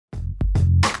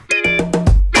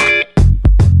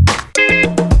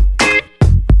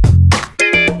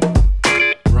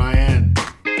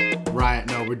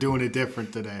it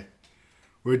different today.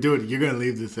 We're doing. You're gonna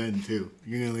leave this in too.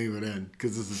 You're gonna leave it in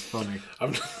because this is funny.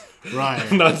 Ryan.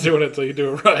 I'm not doing it till you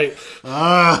do it right.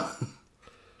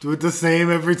 Do it the same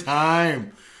every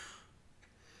time.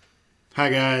 Hi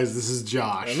guys, this is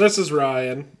Josh. And this is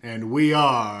Ryan. And we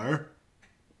are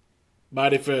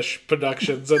Mighty Fish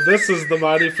Productions. And this is the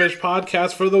Mighty Fish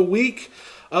Podcast for the week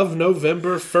of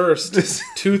November 1st,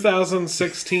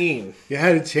 2016. You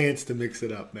had a chance to mix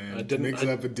it up, man. I didn't. Mix it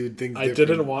up and do things I different.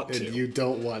 didn't want to. And you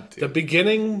don't want to. The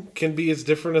beginning can be as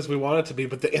different as we want it to be,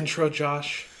 but the intro,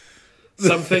 Josh,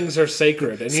 some things are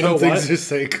sacred. And you know what? Some things are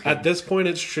sacred. At this point,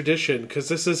 it's tradition, because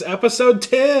this is episode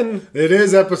 10. It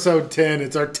is episode 10.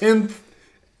 It's our 10th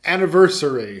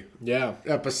anniversary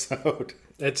episode.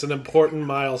 It's an important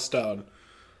milestone.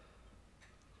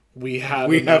 We have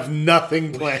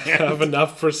nothing planned. We have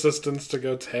enough persistence to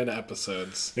go 10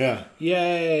 episodes. Yeah.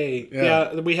 Yay.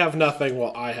 Yeah, we have nothing.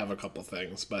 Well, I have a couple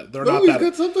things, but they're not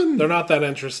that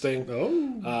interesting.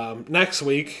 Oh. Next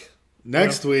week.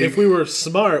 If we were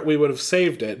smart, we would have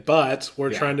saved it, but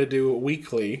we're trying to do it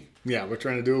weekly. Yeah, we're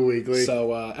trying to do it weekly.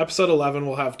 So, episode 11,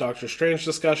 we'll have Doctor Strange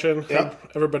discussion.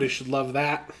 Yep. Everybody should love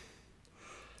that.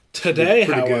 Today,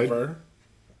 however,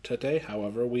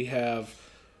 we have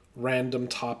random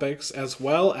topics, as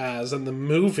well as in the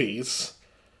movies,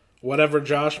 whatever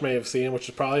Josh may have seen, which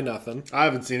is probably nothing. I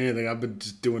haven't seen anything. I've been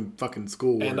just doing fucking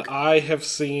schoolwork. And I have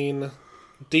seen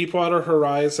Deepwater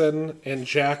Horizon and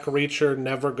Jack Reacher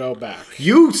Never Go Back.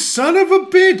 You son of a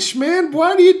bitch, man!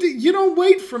 Why do you don't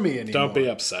wait for me anymore? Don't be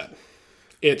upset.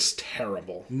 It's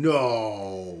terrible.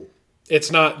 No, it's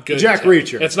not good. Jack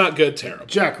Reacher. It's not good. Terrible.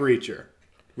 Jack Reacher.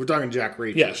 We're talking Jack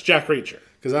Reacher. Yes, Jack Reacher.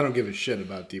 Because I don't give a shit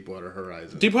about Deepwater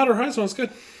Horizon. Deepwater Horizon was good.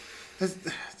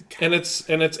 And it's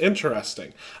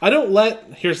interesting.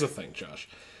 Here's the thing, Josh.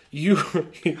 You're Mark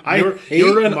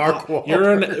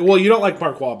Wahlberg. Well, you don't like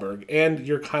Mark Wahlberg, and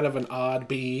you're kind of an odd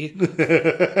bee.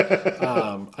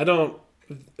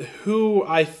 Who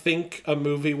I think a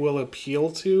movie will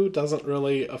appeal to doesn't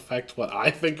really affect what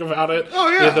I think about it. Oh,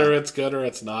 yeah. Either it's good or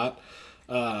it's not.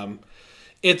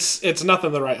 It's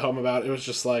nothing to write home about. It was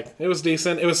just like, it was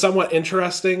decent. It was somewhat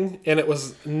interesting, and it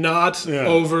was not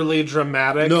overly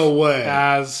dramatic. No way.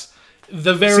 As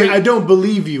the very... See, I don't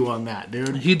believe you on that,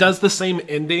 dude. He does the same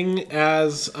ending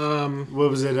as...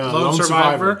 what was it? Lone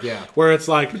Survivor. Yeah. Where it's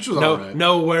like, right.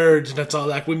 no words, and it's all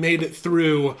like, we made it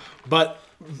through. But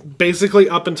basically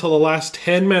up until the last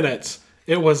 10 minutes,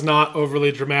 it was not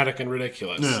overly dramatic and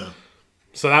ridiculous. Yeah.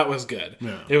 So that was good.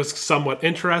 Yeah. It was somewhat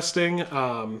interesting.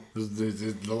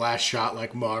 The last shot,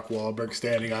 like Mark Wahlberg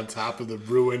standing on top of the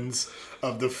ruins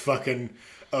of the fucking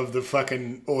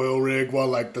oil rig, while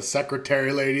like the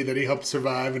secretary lady that he helped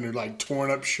survive and her like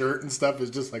torn up shirt and stuff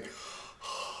is just like.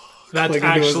 That's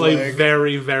actually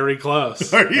very, very close.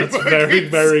 That's very,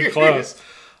 very close.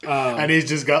 And he's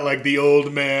just got like the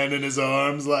old man in his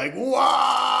arms, like,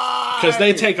 why? Because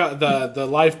they take the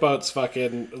lifeboats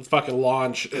fucking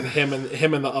launch, and him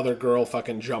and the other girl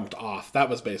fucking jumped off. That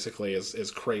was basically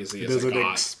as crazy as it got. Does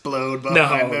it explode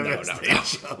behind them as they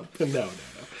jump? No.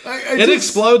 It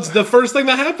explodes. The first thing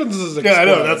that happens is it explodes. Yeah, I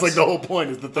know. That's like the whole point,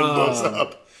 is the thing blows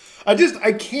up.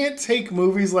 I can't take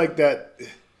movies like that.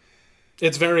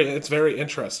 It's very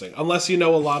interesting. Unless you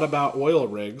know a lot about oil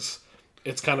rigs.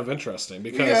 It's kind of interesting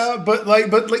because but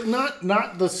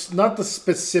not the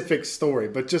specific story,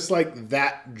 but just like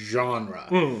that genre.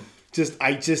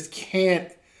 I just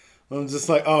can't. I'm just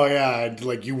like, oh yeah,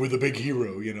 like you were the big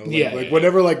hero, you know.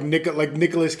 Whatever, like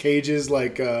Nicolas Cage's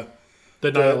like the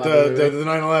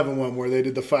 9/11 one where they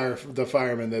did the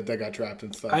fireman that got trapped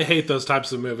and stuff. I hate those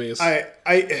types of movies. I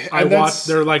watch.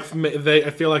 They're like I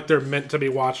feel like they're meant to be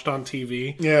watched on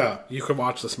TV. Yeah, you can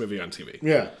watch this movie on TV.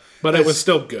 Yeah. But it was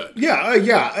still good. Yeah.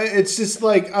 It's just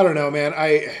like, I don't know, man.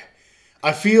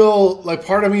 I feel like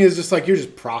part of me is just like, you're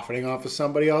just profiting off of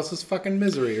somebody else's fucking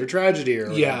misery or tragedy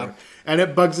or whatever. Yeah. And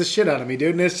it bugs the shit out of me,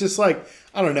 dude. And it's just like,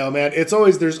 I don't know, man.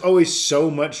 There's always so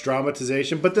much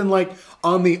dramatization. But then, like,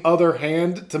 on the other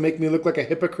hand, to make me look like a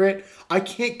hypocrite, I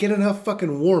can't get enough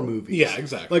fucking war movies. Yeah,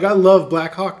 exactly. Like, I love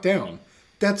Black Hawk Down.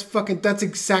 That's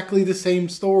exactly the same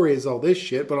story as all this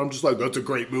shit. But I'm just like, that's a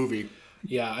great movie.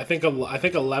 Yeah, I think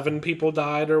 11 people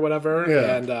died or whatever,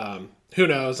 and who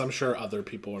knows? I'm sure other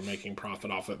people were making profit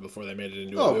off it before they made it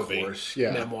into a movie, of course, yeah.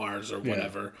 Memoirs or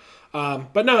whatever.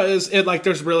 But no,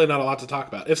 there's really not a lot to talk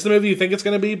about. It's the movie you think it's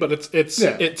going to be, but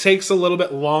it takes a little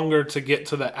bit longer to get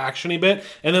to the actiony bit,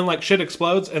 and then like shit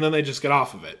explodes, and then they just get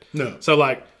off of it. No, so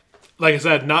like I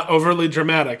said, not overly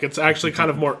dramatic. It's actually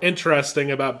kind of more interesting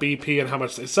about BP and how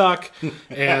much they suck.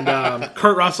 And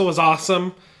Kurt Russell was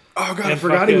awesome. Oh god, I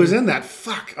forgot he was in that.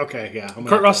 Fuck. Okay, yeah.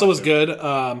 Kurt Russell was good.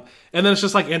 And then it's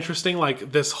just like interesting,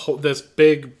 like this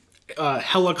big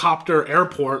helicopter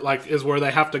airport, like is where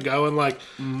they have to go, and like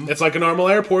it's like a normal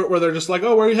airport where they're just like,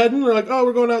 oh, where are you heading? They're like, oh,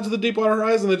 we're going out to the Deepwater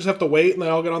Horizon. They just have to wait, and they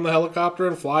all get on the helicopter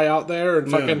and fly out there.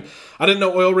 And fucking, I didn't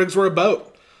know oil rigs were a boat.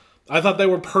 I thought they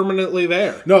were permanently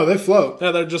there. No, they float.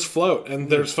 Yeah, they just float, and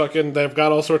there's fucking. They've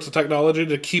got all sorts of technology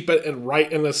to keep it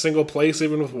right in a single place,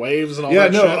 even with waves and all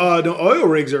that. Yeah, no, oil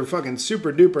rigs are fucking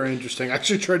super duper interesting. I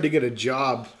actually tried to get a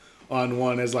job on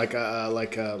one as like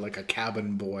a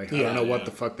cabin boy. I don't know what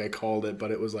the fuck they called it,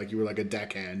 but it was like you were like a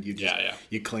deckhand. You just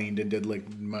you cleaned and did like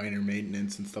minor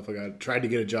maintenance and stuff like that. Tried to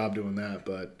get a job doing that,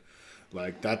 but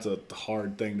like that's a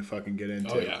hard thing to fucking get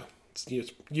into. Oh yeah.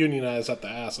 It's unionized at the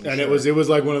ass. And sure. it was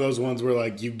like one of those ones where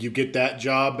like you get that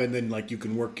job and then like you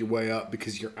can work your way up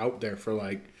because you're out there for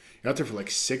like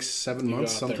 6-7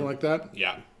 months, something like that.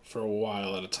 Yeah, for a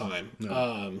while at a time.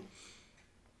 No.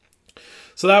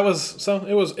 It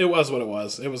was what it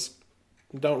was. It was,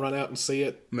 don't run out and see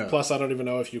it. No. Plus, I don't even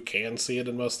know if you can see it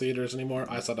in most theaters anymore.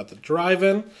 I saw it at the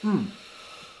drive-in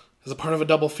as a part of a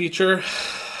double feature.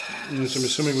 I'm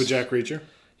assuming with Jack Reacher.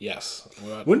 Yes.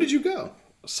 When did you go?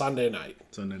 Sunday night.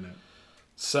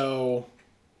 So,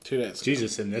 2 days.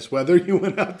 Jesus, in this weather you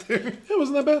went out there? It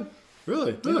wasn't that bad.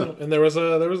 Really? Yeah. And there was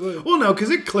a. Well, no, because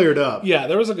it cleared up. Yeah,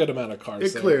 there was a good amount of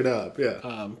cars. It cleared up.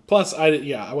 Yeah. Plus,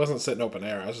 I wasn't sitting open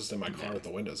air. I was just in my car with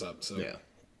the windows up. So.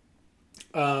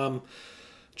 Yeah.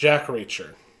 Jack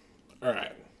Reacher. All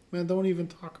right. Man, don't even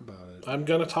talk about it. I'm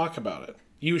gonna talk about it.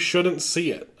 You shouldn't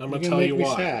see it. I'm gonna tell you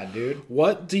why. Sad, dude.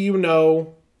 What do you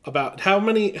know about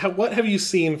what have you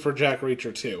seen for Jack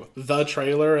Reacher 2? The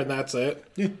trailer and that's it?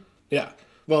 Yeah.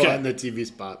 Well, and the TV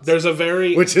spots. There's a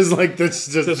very... Which is like this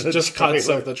just cuts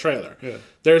of the trailer. Yeah.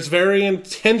 There's very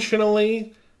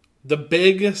intentionally... The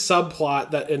big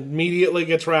subplot that immediately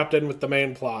gets wrapped in with the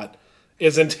main plot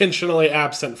is intentionally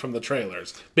absent from the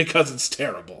trailers because it's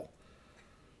terrible.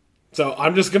 So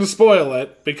I'm just going to spoil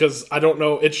it because I don't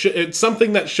know. It's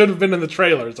something that should have been in the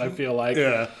trailers, I feel like.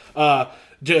 Yeah.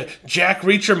 Jack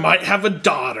Reacher might have a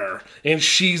daughter, and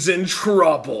she's in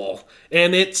trouble,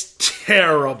 and it's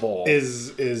terrible.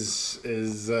 Is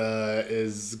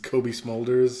Kobe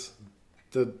Smulders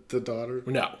the daughter?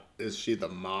 No. Is she the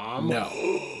mom?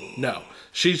 No.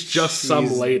 She's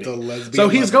some lady. The lesbian so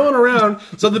he's going around.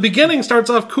 So the beginning starts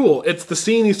off cool. It's the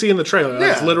scene you see in the trailer.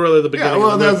 That's literally the beginning. Yeah,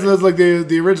 well, of the movie. That's like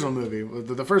the original movie,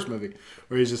 the first movie,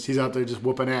 where he's out there just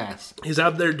whooping ass. He's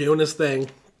out there doing his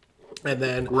thing. And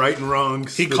then right and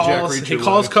wrongs. He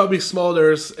calls Kobe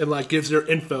Smulders and like gives her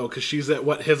info because she's at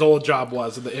what his old job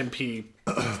was at the MP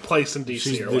place in DC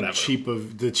she's or whatever.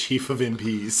 The chief of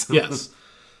MPs. Yes.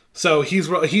 So he's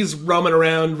roaming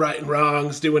around righting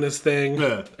wrongs, doing his thing,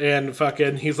 and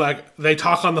fucking he's like they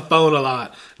talk on the phone a lot,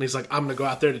 and he's like I'm gonna go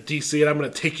out there to DC and I'm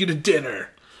gonna take you to dinner.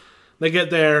 They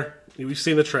get there. We've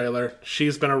seen the trailer.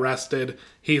 She's been arrested.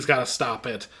 He's got to stop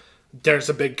it. There's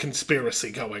a big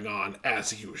conspiracy going on,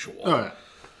 as usual. All right.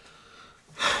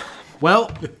 Well,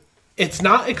 it's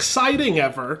not exciting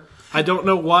ever. I don't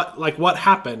know what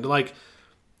happened. Like,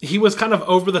 he was kind of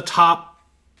over the top,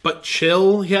 but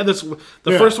chill. He had this...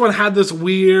 The first one had this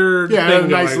weird thing a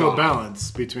nice going little on. balance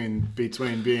between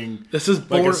being this is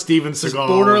like a Steven Seagal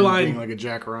borderline, and being like a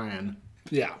Jack Ryan.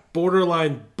 Yeah,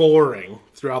 borderline boring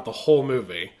throughout the whole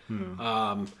movie.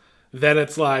 Then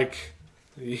it's like...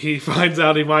 He finds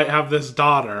out he might have this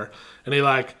daughter, and he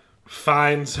like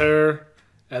finds her,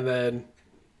 and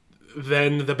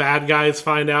then the bad guys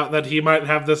find out that he might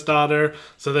have this daughter,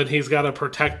 so then he's got to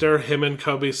protect her, him and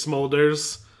Kobe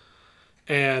Smulders,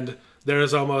 and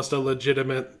there's almost a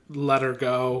legitimate let her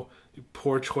go,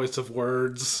 poor choice of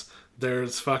words.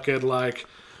 There's fucking like,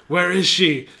 where is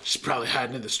she? She's probably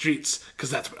hiding in the streets,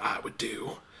 because that's what I would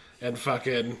do. And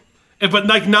fucking, but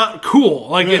like not cool.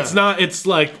 Like it's not, it's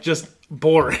like just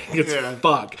boring. It's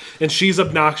fuck. And she's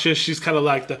obnoxious. She's kind of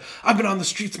like I've been on the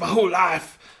streets my whole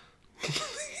life.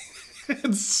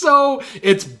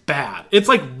 It's bad. It's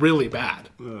like really bad.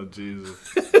 Oh, Jesus.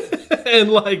 And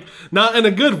like, not in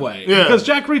a good way. Yeah. Because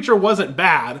Jack Reacher wasn't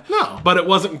bad. No. But it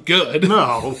wasn't good.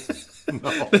 No.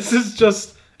 This is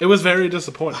just, it was very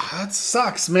disappointing. That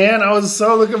sucks, man. I was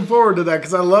so looking forward to that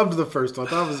because I loved the first one. I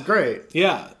thought it was great.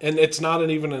 Yeah. And it's not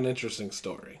even an interesting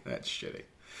story. That's shitty.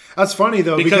 That's funny,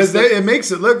 though, because it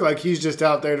makes it look like he's just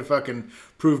out there to fucking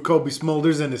prove Kobe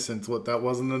Smulders' innocence. What, that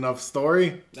wasn't enough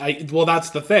story? Well, that's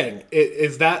the thing.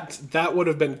 That would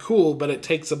have been cool, but it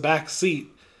takes a back seat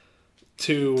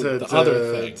to the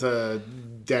other thing. To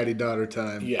daddy-daughter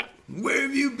time. Yeah. Where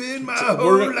have you been my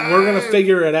whole life? We're going to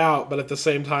figure it out, but at the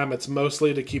same time, it's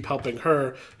mostly to keep helping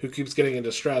her, who keeps getting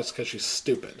into stress because she's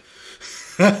stupid.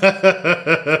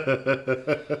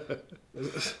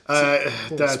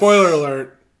 Spoiler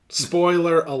alert.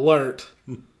 Spoiler alert.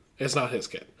 It's not his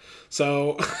kid.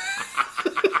 So...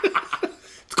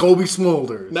 It's Colby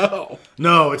Smulders. No.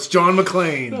 No, it's John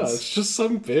McClane's. No, it's just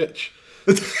some bitch.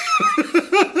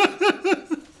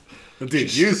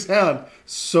 Dude, you sound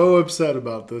so upset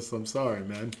about this. I'm sorry,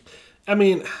 man. I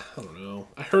mean, I don't know.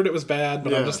 I heard it was bad,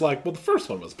 but I'm just like, well, the first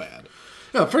one was bad.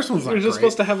 Yeah, the first one's not You're just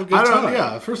supposed to have a good time.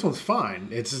 Yeah, the first one's fine.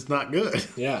 It's just not good.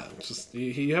 Yeah, just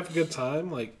you have a good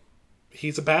time. Like,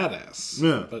 he's a badass.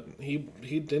 Yeah, but he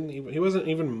wasn't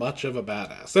even much of a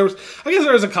badass. I guess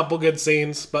there was a couple good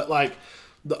scenes, but like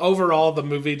the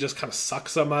movie just kind of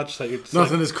sucks so much that you're just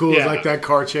nothing as cool as like that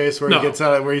car chase where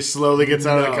he slowly gets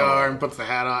out of the car and puts the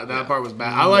hat on. That part was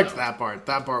bad. I liked that part.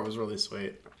 That part was really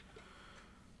sweet.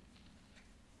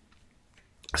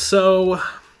 So,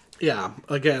 yeah,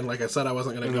 again, like I said, I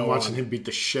wasn't going to go watching him beat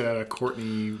the shit out of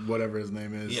Courtney, whatever his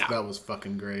name is. Yeah. That was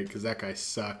fucking great because that guy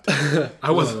sucked.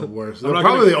 I was the worst.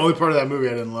 Probably the only part of that movie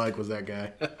I didn't like was that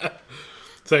guy.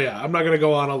 So yeah, I'm not going to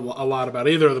go on a lot about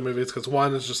either of the movies because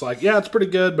one is just like, yeah, it's pretty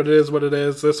good, but it is what it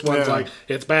is. This one's like,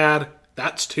 it's bad.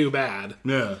 That's too bad.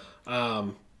 Yeah.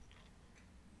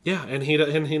 Yeah, and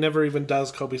he never even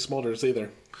does Colby Smulders either.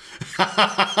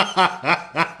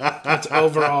 It's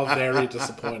overall very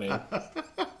disappointing.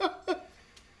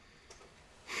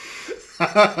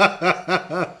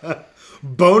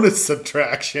 Bonus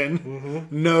subtraction.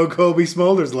 Mm-hmm. No Colby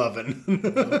Smulders loving.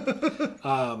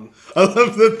 I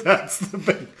love that. That's the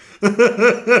big.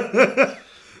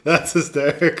 That's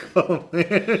hysterical,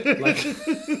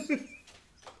 man.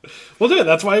 Well, dude,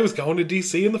 that's why he was going to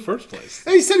D.C. in the first place.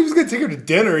 He said he was going to take her to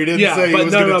dinner. He didn't say he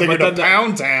was going to take her to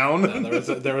Pound Town. No,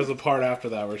 there was a part after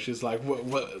that where she's like,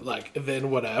 "What? Like, then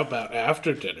what about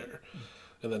after dinner?"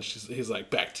 And then he's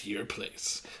like, "Back to your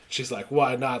place." She's like,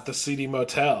 "Why not the seedy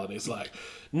motel?" And he's like,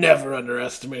 "Never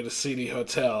underestimate a seedy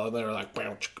hotel." And they're like,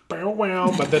 "Bow, bow,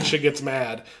 wow." But then she gets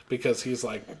mad because he's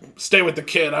like, "Stay with the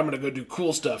kid. I'm going to go do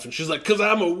cool stuff." And she's like, "'Cause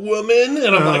I'm a woman."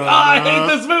 And I'm like, I hate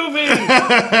this movie.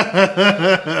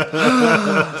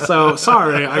 So,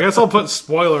 sorry. I guess I'll put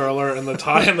spoiler alert in the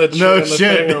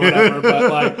thing or whatever.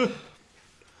 But, like,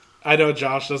 I know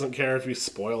Josh doesn't care if you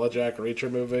spoil a Jack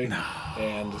Reacher movie. No,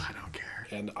 I don't care.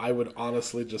 And I would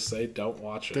honestly just say, don't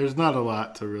watch it. There's not a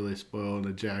lot to really spoil in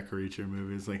a Jack Reacher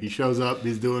movie. It's like he shows up,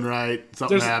 he's doing right,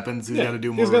 something happens, he's got to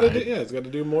do more right. He's got to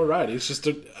do more right. He's just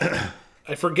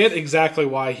I forget exactly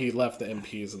why he left the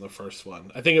MPs in the first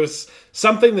one. I think it was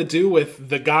something to do with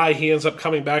the guy he ends up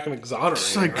coming back and exonerating.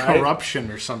 It's like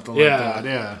corruption or something like that.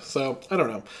 Yeah. So, I don't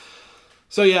know.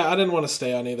 So, yeah, I didn't want to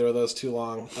stay on either of those too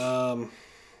long.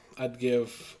 I'd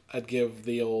give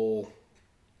the old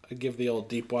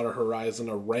Deepwater Horizon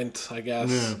a rent, I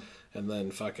guess, and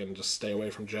then fucking just stay away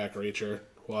from Jack Reacher.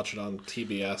 Watch it on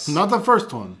TBS. Not the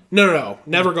first one. No.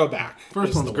 Never go back.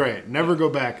 First one's great. Never go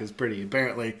back is pretty.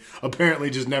 Apparently,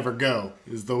 just never go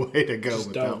is the way to go. Just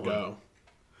with don't that go.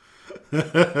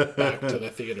 Back to the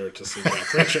theater to see Jack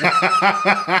Reacher.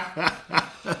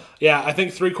 Yeah, I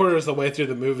think 3/4 of the way through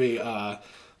the movie,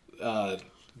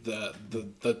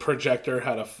 the projector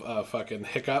had a fucking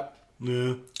hiccup.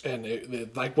 Yeah. And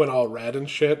it like went all red and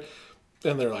shit.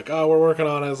 And they're like, "Oh, we're working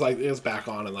on it." It's back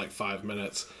on in like 5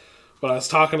 minutes. But I was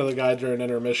talking to the guy during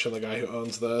intermission, the guy who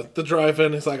owns the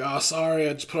drive-in. He's like, "Oh, sorry,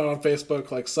 I just put it on Facebook.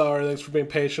 Like, sorry, thanks for being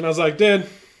patient." I was like, "Dude,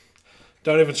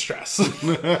 don't even stress."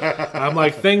 I'm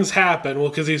like, things happen. Well,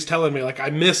 because he's telling me, like,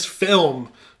 I miss film.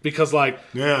 Because, like,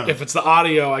 if it's the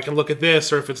audio, I can look at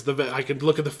this, or if it's I can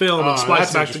look at the film and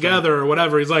splice back together, or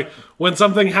whatever. He's like, when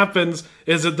something happens,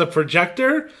 is it the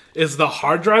projector? Is the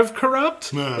hard drive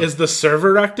corrupt? Is the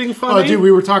server acting funny? Oh, dude,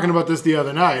 we were talking about this the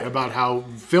other night, about how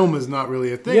film is not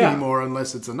really a thing anymore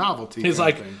unless it's a novelty. He's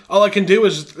like, all I can do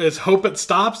is hope it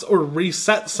stops or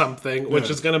reset something, which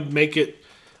is going to make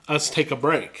us take a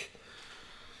break.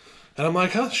 And I'm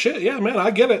like, oh, shit, yeah, man,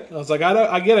 I get it. I was like,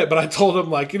 I get it. But I told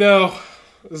him, like,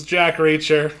 it's Jack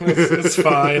Reacher. It's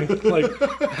fine. Like,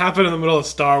 it happened in the middle of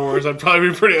Star Wars. I'd probably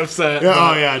be pretty upset. Yeah,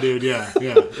 oh, yeah, dude. Yeah.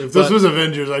 If this was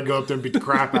Avengers, I'd go up there and beat the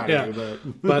crap out of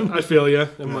you. But I feel you.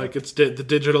 And, like, it's the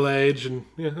digital age. And,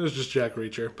 it was just Jack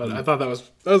Reacher. But I thought that was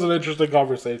an interesting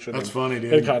conversation. That's funny,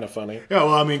 dude. And kind of funny. Yeah,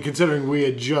 well, I mean, considering we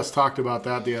had just talked about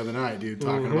that the other night, dude.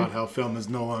 Talking about how film is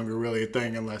no longer really a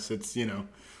thing unless it's, the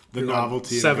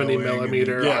novelty. 70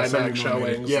 millimeter IMAX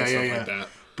showings and stuff like that.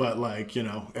 But, like,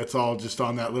 it's all just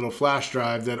on that little flash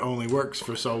drive that only works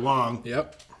for so long.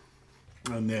 Yep.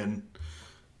 And then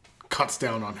cuts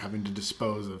down on having to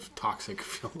dispose of toxic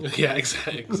film. Yeah,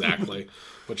 exactly.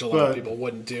 Which a lot of people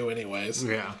wouldn't do anyways.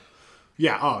 Yeah.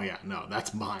 Yeah, oh, yeah. No,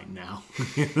 that's mine now.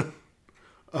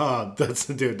 That's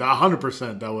dude.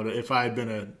 100%. That would if I had been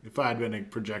a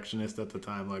projectionist at the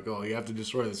time. Like, oh, you have to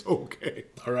destroy this. Okay.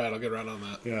 All right, I'll get right on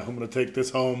that. Yeah, I'm gonna take this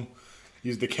home.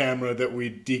 Use the camera that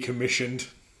we decommissioned.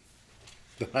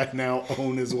 That I now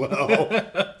own as well.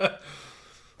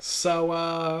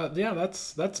 So yeah,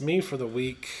 that's me for the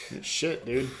week. Shit,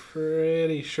 dude.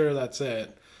 Pretty sure that's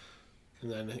it.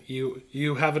 And then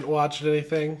you haven't watched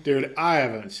anything? Dude, I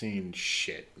haven't seen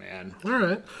shit, man. All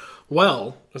right.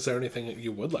 Well, is there anything that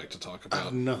you would like to talk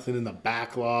about? Nothing in the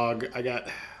backlog.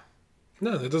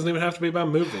 No, it doesn't even have to be about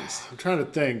movies. I'm trying to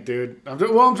think, dude. I'm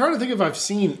trying to think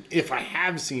if I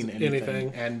have seen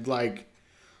anything. And like,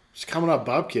 it's coming up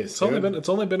Bupkis. It's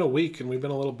only been a week, and we've been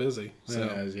a little busy. So.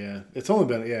 It has, yeah. It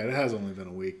has only been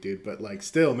a week, dude. But like,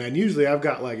 still, man. Usually, I've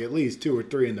got like at least 2 or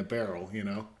 3 in the barrel. You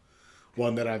know,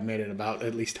 one that I've made it about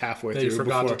at least halfway through. You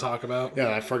forgot to talk about.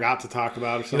 Yeah, I forgot to talk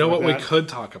about. Or something you know what like we could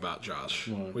talk about, Josh?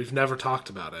 What? We've never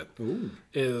talked about it. Ooh.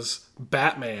 Is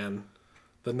Batman.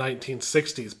 The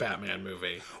 1960s Batman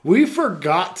movie. We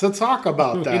forgot to talk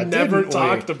about that. We never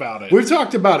talked about it. We've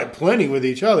talked about it plenty with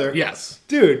each other. Yes.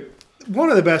 Dude, one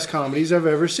of the best comedies I've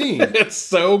ever seen. It's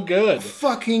so good.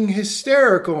 Fucking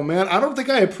hysterical, man. I don't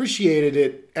think I appreciated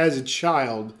it as a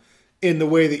child in the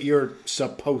way that you're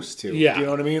supposed to. Yeah. You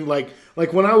know what I mean? Like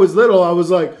when I was little, I was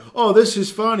like, oh, this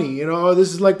is funny. You know, oh,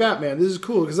 this is like Batman. This is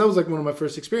cool. Because that was like one of my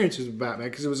first experiences with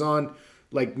Batman. Because it was on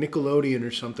like Nickelodeon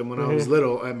or something when I was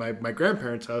little at my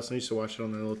grandparents' house. And I used to watch it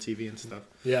on their little TV and stuff.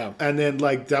 Yeah. And then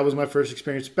like that was my first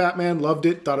experience with Batman. Loved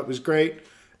it. Thought it was great.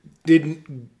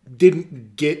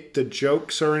 Didn't get the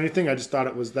jokes or anything. I just thought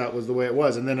that was the way it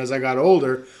was. And then as I got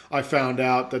older, I found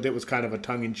out that it was kind of a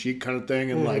tongue-in-cheek kind of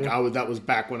thing. And like that was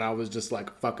back when I was just like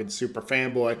a fucking super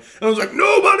fanboy. And I was like,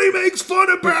 nobody makes fun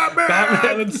of Batman.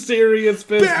 Batman in serious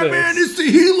business. Batman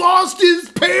he lost his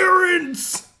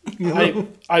parents.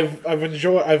 As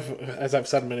I've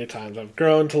said many times, I've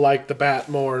grown to like the Bat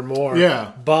more and more.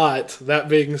 Yeah. But that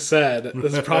being said,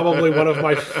 this is probably one of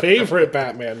my favorite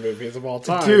Batman movies of all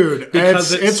time. Dude,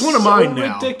 because it's one of mine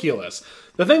now. Ridiculous.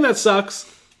 The thing that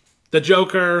sucks, the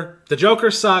Joker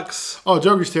sucks. Oh,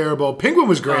 Joker's terrible. Penguin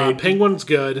was great. Penguin's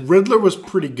good. Riddler was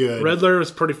pretty good. Riddler was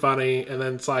pretty funny, and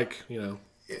then it's like, you know,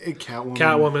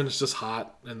 Catwoman's just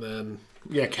hot, and then.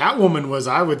 Yeah, Catwoman was,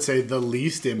 I would say, the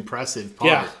least impressive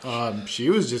part. Yeah. She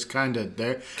was just kind of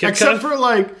there. Except for,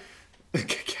 like...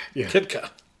 Kitka.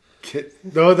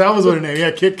 No, that was what her name. Yeah,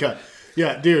 Kitka.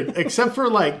 Yeah, dude. Except for,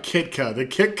 like, Kitka. The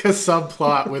Kitka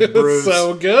subplot with Bruce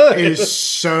so good. is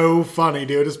so funny,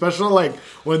 dude. Especially, like,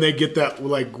 when they get that,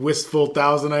 like, wistful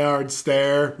 1,000-yard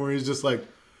stare where he's just like,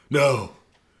 no,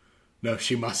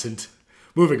 she mustn't.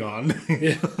 Moving on.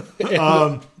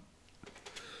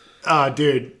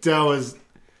 Dude, that was,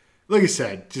 like I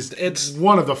said, it's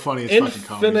one of the funniest fucking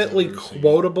comedies infinitely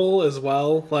quotable as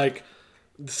well. Like,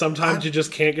 sometimes you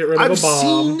just can't get rid of a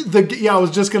bomb. I was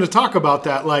just going to talk about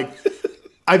that. Like,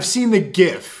 I've seen the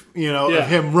GIF, of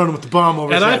him running with the bomb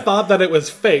over his head. And I thought that it was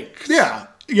fake. Yeah.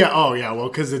 Yeah, oh yeah, well,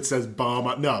 because it says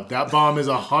bomb. No, that bomb is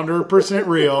 100%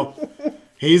 real.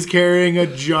 He's carrying a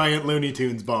giant Looney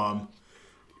Tunes bomb.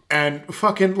 And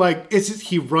fucking, like,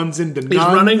 he runs into nuns. He's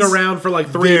running around for like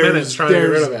 3 minutes trying to get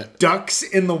rid of it. There's ducks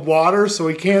in the water, so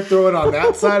he can't throw it on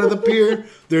that side of the pier.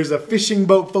 There's a fishing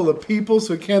boat full of people,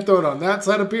 so he can't throw it on that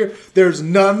side of the pier. There's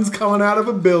nuns coming out of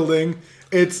a building.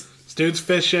 This dude's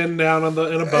fishing down in a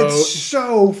boat. It's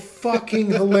so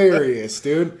fucking hilarious,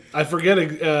 dude. I forget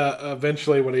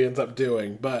eventually what he ends up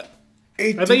doing, but...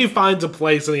 I think he finds a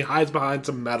place and he hides behind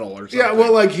some metal or something. Yeah,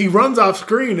 well, like, he runs off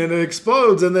screen and it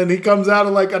explodes, and then he comes out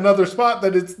of, like, another spot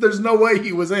that there's no way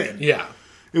he was in. Yeah.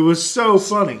 It was so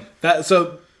funny. That is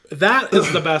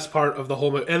the best part of the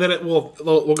whole movie. And then we'll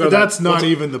go... That's not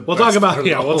even the best part of the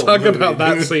movie, we'll talk about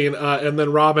that scene. And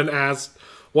then Robin asked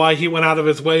why he went out of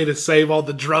his way to save all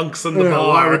the drunks in the bar.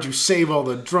 Why would you save all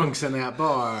the drunks in that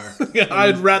bar?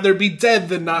 I'd rather be dead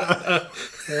than not...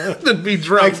 than be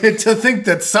drunk. To think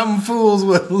that some fools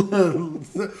would...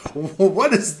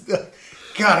 What is...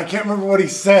 God, I can't remember what he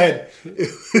said.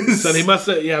 So he must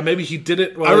have... Yeah, maybe he did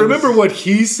it... I remember what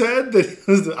he said.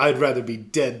 That I'd rather be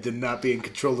dead than not be in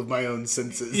control of my own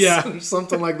senses. Yeah. Or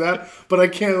something like that. But I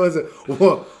can't...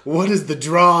 What is the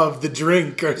draw of the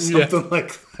drink? Or something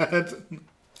like that.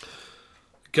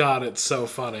 God, it's so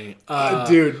funny,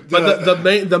 dude. But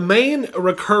the main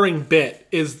recurring bit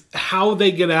is how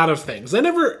they get out of things. They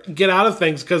never get out of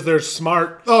things because they're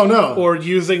smart. Oh no, or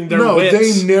using their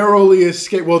wits. They narrowly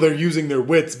escape. Well, they're using their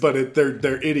wits, but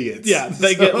they're idiots. Yeah,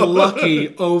 they get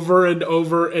lucky over and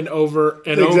over and over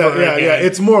and over again. Yeah,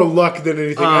 it's more luck than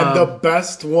anything. And the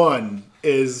best one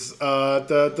is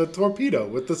the torpedo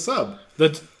with the sub.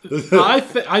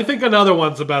 I think another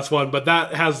one's the best one, but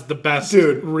that has the best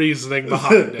reasoning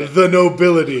behind it. The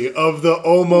nobility of the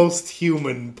almost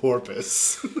human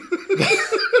porpoise.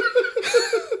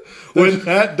 When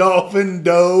that dolphin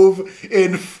dove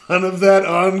in front of that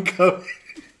oncoming...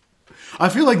 I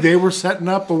feel like they were setting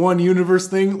up a one universe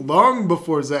thing long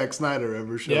before Zack Snyder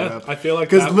ever showed up. I feel like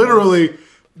because literally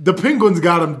the Penguins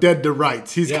got him dead to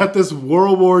rights. He's got this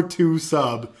World War II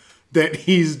sub that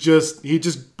he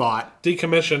just bought,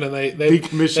 decommissioned, and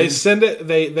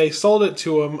they sold it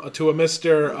to him to a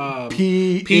Mr.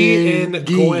 P. N.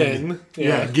 Gwynn.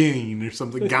 Geen or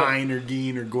something, Gyn or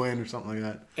Geen or Gwen or something like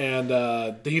that. And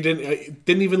he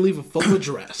didn't even leave a full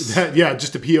address.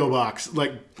 Just a PO box.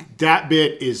 Like that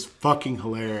bit is fucking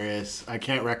hilarious. I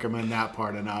can't recommend that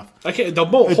part enough. I can't. The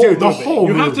whole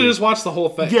movie. You have to just watch the whole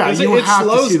thing. Yeah, it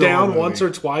slows down once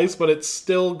or twice, but it's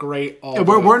still great.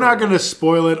 We're not going to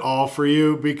spoil it all for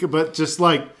you, but just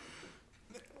like,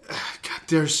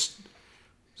 God,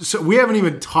 so we haven't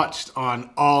even touched on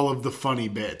all of the funny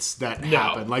bits that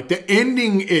happen. Like the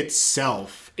ending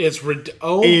itself is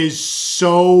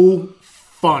so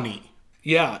funny.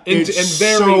 Yeah, and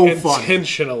very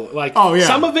intentional. Funny. Like,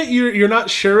 some of it you're not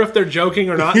sure if they're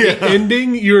joking or not. The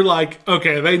ending, you're like,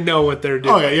 okay, they know what they're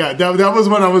doing. Oh yeah. That was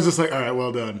when I was just like, all right,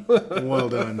 well done, well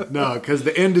done. No, because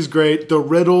the end is great. The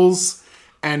riddles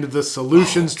and the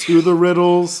solutions to the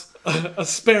riddles. A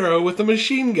sparrow with a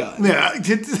machine gun. Yeah,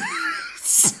 it's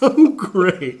so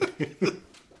great.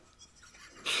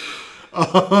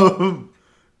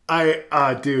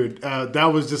 That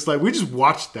was just like, we just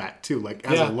watched that too, like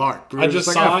as a lark. I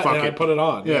just saw it and I put it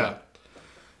on. Yeah.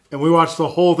 And we watched the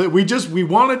whole thing. We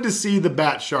wanted to see the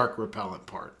bat shark repellent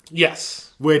part.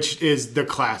 Yes. Which is the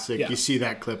classic. Yeah. You see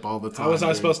that clip all the time. How was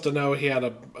I supposed to know he had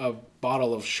a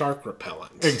bottle of shark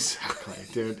repellent? Exactly,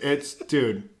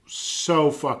 dude.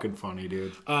 So fucking funny,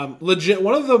 dude. Legit.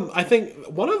 One of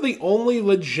the only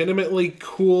legitimately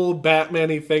cool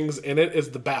Batman-y things in it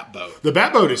is the Batboat. The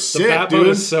Batboat is sick, dude. The Batboat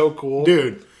is so cool,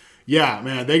 dude. Yeah,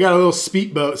 man. They got a little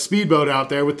speedboat out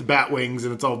there with the bat wings,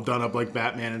 and it's all done up like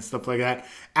Batman and stuff like that.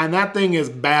 And that thing is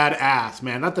badass,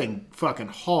 man. That thing fucking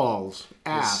hauls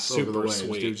ass over the waves,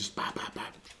 sweet. Dude. Just bop, bop, bop.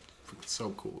 So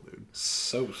cool, dude.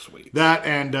 So sweet. That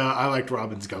and I liked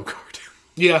Robin's go-kart.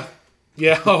 Yeah.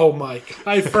 Yeah, oh Mike,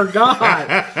 I forgot.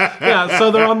 Yeah,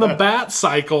 so they're on the bat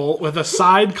cycle with a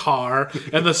sidecar,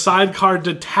 and the sidecar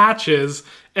detaches,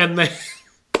 and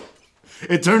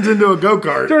it turns into a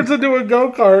go-kart.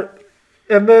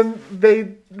 And then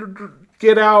they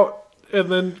get out and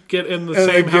then get in the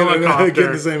same helicopter. Get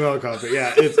in the same helicopter.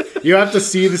 Yeah, you have to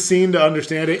see the scene to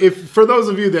understand it. If for those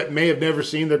of you that may have never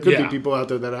seen, there could be people out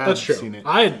there that haven't seen it.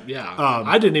 I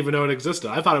didn't even know it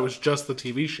existed. I thought it was just the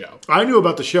TV show. I knew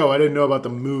about the show. I didn't know about the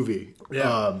movie.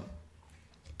 Yeah.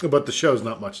 But the show's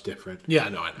not much different. Yeah,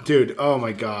 no, I know. Dude, oh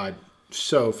my God.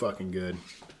 So fucking good.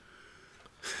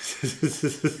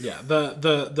 Yeah,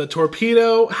 the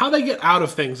torpedo, how they get out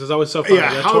of things is always so funny.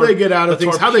 Yeah, how they get out of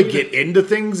things, how they get into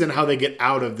things, and how they get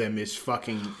out of them is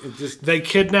fucking... They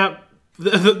kidnap...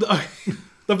 The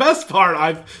best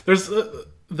part, there's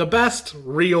the best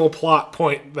real plot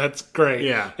point that's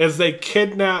great is they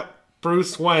kidnap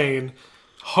Bruce Wayne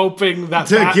hoping that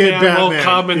Batman will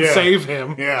come and save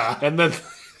him. Yeah. And then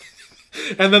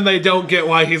they don't get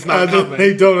why he's not coming.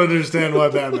 They don't understand why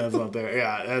Batman's not there.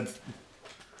 Yeah,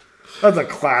 that's a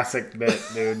classic bit,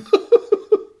 dude.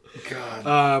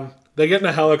 God. They get in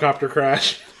a helicopter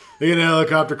crash.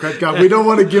 God, we don't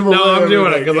want to give away. No, I'm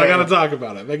doing it because I got to talk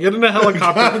about it. They get in a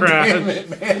helicopter crash.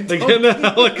 They get in a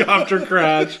helicopter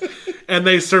crash, and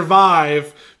they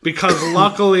survive because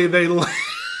luckily they land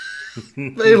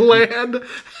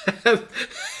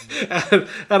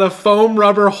at a foam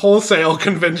rubber wholesale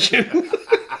convention.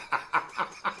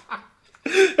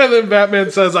 And then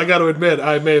Batman says, "I got to admit,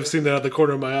 I may have seen that out of the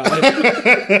corner of my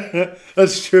eye."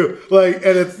 That's true. Like,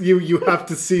 and it's you have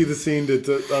to see the scene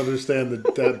to understand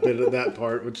that bit of that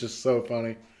part, which is so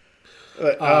funny.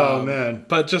 Oh man!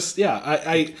 But just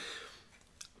I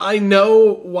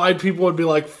know why people would be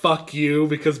like, "Fuck you,"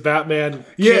 because Batman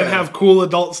can't have cool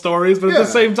adult stories. But at the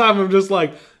same time, I'm just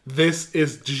like, this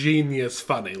is genius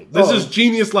funny. This is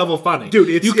genius level funny.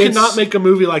 Dude, you cannot make a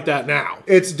movie like that now.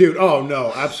 Oh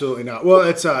no, absolutely not. Well,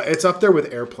 it's up there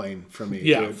with Airplane for me.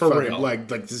 Yeah, dude. for real. Like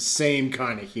the same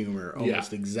kind of humor,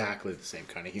 almost exactly the same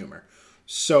kind of humor.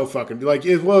 So fucking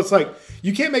it's like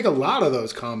you can't make a lot of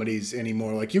those comedies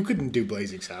anymore. Like you couldn't do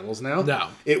Blazing Saddles now. No,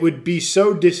 it would be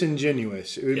so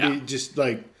disingenuous. It would be just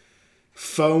like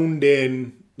phoned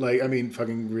in. Like I mean,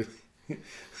 fucking really.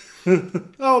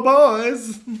 Oh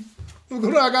boys,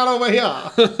 Look what I got over here.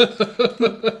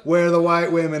 Where are the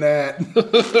white women at?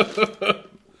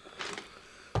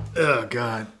 Oh,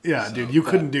 God. Yeah, so, dude, you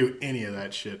couldn't do any of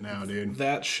that shit now, dude.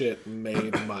 That shit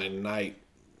made my night.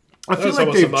 I feel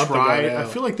like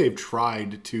they've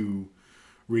tried to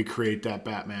recreate that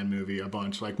Batman movie a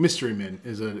bunch. Like Mystery Men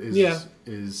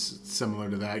is similar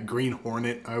to that. Green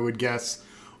Hornet, I would guess,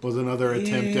 was another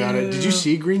attempt at it. Did you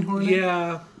see Green Hornet?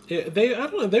 Yeah. I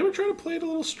don't know. They were trying to play it a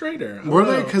little straighter. Were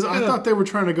they? Because I thought they were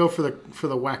trying to go for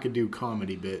the wackadoo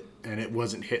comedy bit, and it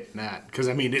wasn't hitting that. Because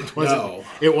I mean, it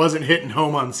wasn't hitting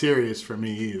home on serious for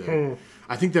me either.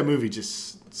 I think that movie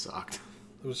just sucked.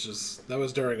 That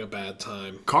was during a bad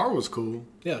time. Car was cool.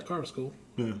 Yeah, Car was cool.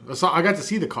 Yeah, so I got to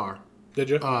see the Car. Did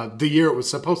you? The year it was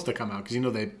supposed to come out, because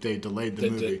they delayed the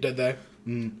movie. Did they?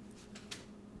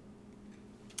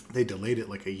 They delayed it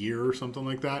like a year or something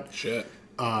like that. Shit.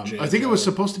 I think it was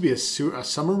supposed to be a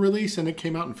summer release, and it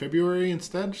came out in February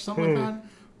instead, or something like that.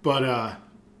 But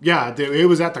yeah, it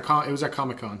was at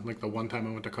Comic-Con, like the one time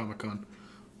I went to Comic-Con.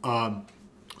 So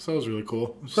it was really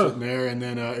cool. Sitting there, and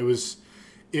then it was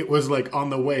like on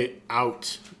the way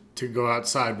out to go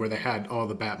outside where they had all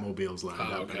the Batmobiles lined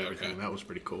up. Okay, and okay. That was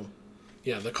pretty cool.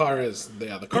 Yeah, the car was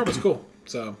cool.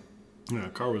 So yeah, the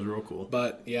car was real cool.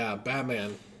 But yeah,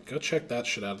 Batman. Go check that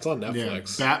shit out. It's on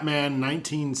Netflix. Yeah, Batman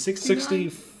 1969?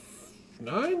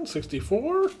 69?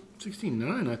 64?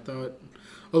 69, I thought.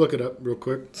 I'll look it up real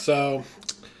quick. So,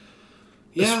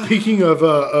 yeah. Speaking of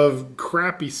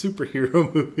crappy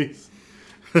superhero movies,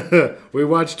 we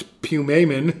watched Puma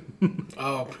Man.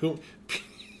 Oh,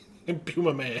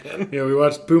 Puma Man. Yeah, we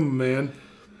watched Puma Man.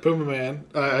 Puma Man.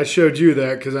 I showed you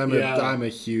that because I'm a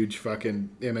huge fucking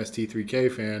MST3K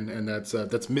fan, and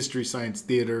that's Mystery Science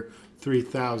Theater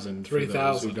 3000 for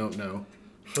those who don't know.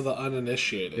 For the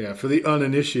uninitiated. Yeah, for the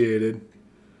uninitiated.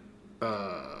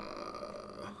 And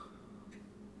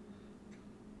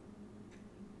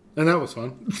that was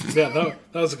fun. Yeah,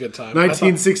 that was a good time.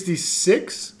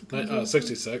 1966?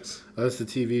 66. Oh, that's the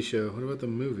TV show. What about the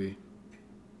movie?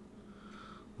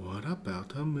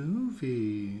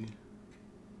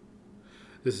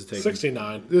 This is taking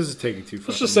 69. This is taking too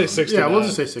fucking long. Let's just say 69. Yeah, we'll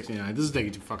just say 69. This is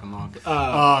taking too fucking long.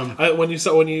 When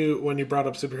you brought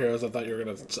up superheroes, I thought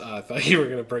you were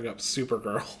gonna bring up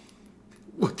Supergirl.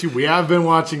 Dude, we have been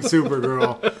watching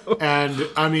Supergirl, and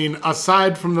I mean,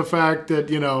 aside from the fact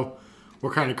that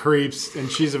we're kind of creeps,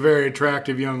 and she's a very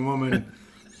attractive young woman,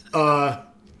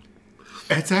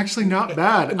 it's actually not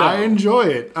bad. No. I enjoy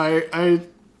it. I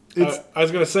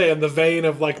was going to say, in the vein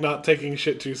of, like, not taking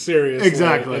shit too seriously.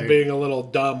 Exactly. And being a little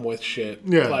dumb with shit.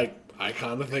 Yeah. Like, I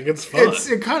kind of think it's fun.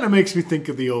 It kind of makes me think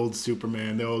of the old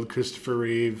Superman, the old Christopher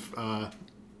Reeve,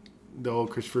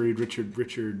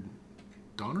 Richard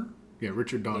Donner? Yeah,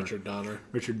 Richard Donner.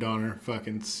 Richard Donner,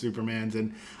 fucking Supermans.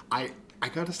 And I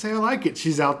gotta say, I like it.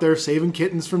 She's out there saving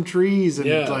kittens from trees, and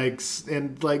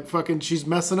fucking, she's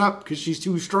messing up because she's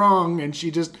too strong, and she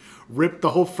just ripped the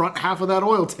whole front half of that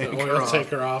oil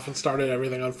tanker off and started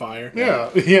everything on fire.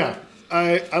 Yeah.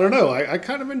 I don't know. I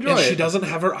kind of enjoy it. And she doesn't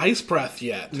have her ice breath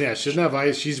yet. Yeah, she doesn't have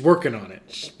ice. She's working on it.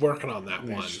 She's working on that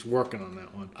one. She's working on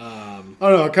that one. I don't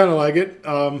know. I kind of like it.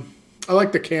 I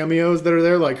like the cameos that are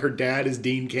there. Like, her dad is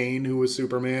Dean Cain, who was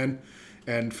Superman,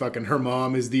 and fucking her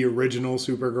mom is the original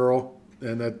Supergirl.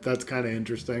 And that's kind of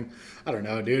interesting. I don't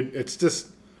know, dude.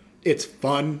 It's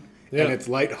fun, and it's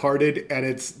lighthearted, and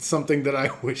it's something that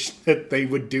I wish that they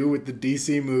would do with the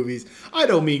DC movies. I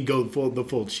don't mean go the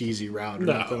full cheesy route or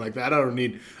nothing like that. I don't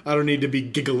need to be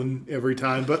giggling every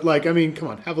time. But, like, I mean, come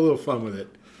on, have a little fun with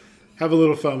it.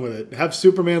 Have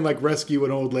Superman, like, rescue an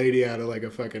old lady out of, like,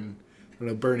 a fucking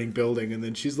burning building, and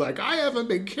then she's like, I haven't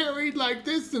been carried like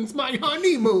this since my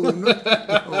honeymoon. Or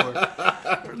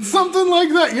something like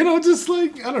that, just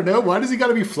like, I don't know, why does he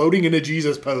gotta be floating in a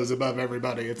Jesus pose above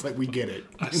everybody? It's like, we get it.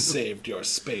 I saved your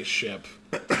spaceship.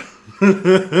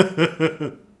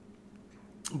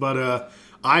 But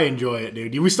I enjoy it,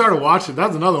 dude. We started watching.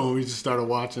 That's another one we just started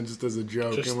watching just as a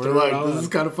joke, and we're like, "This is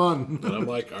kind of fun." And I'm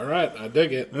like, "All right, I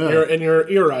dig it." Yeah.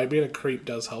 You're right. Being a creep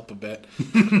does help a bit,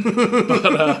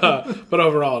 but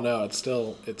overall, no, it's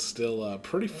still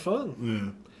pretty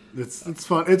fun. Yeah, it's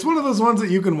fun. It's one of those ones that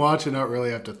you can watch and not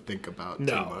really have to think about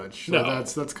too much. So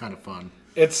that's kind of fun.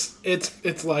 It's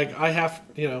like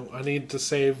I need to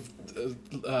save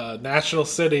National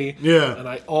City. Yeah. And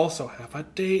I also have a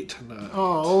date tonight.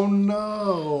 Oh,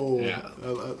 no. Yeah.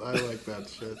 I like that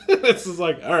shit. This is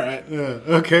like, all right. Yeah.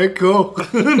 Okay, cool.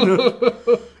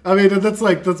 I mean, let's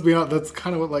be honest, that's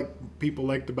kind of what, like, people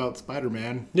liked about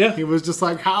Spider-Man. Yeah. He was just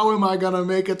like, how am I going to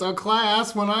make it to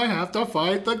class when I have to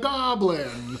fight the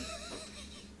Goblin?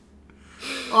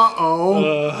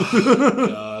 Uh-oh.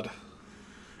 God.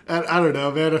 I don't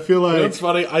know, man. I feel like it's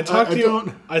funny. I talked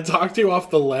to you off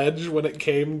the ledge when it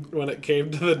came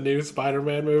to the new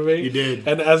Spider-Man movie. You did,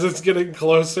 and as it's getting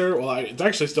closer, it's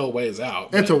actually still a ways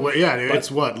out. It's a way, yeah. Dude,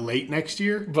 it's what, late next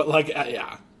year? But late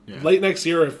next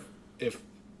year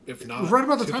if not right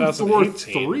about the time Thor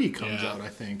 3 comes out, I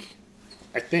think.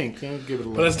 I'll give it a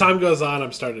little. But as time goes on,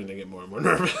 I'm starting to get more and more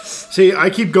nervous. See, I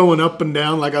keep going up and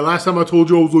down. Like last time I told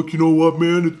you, I was like, you know what,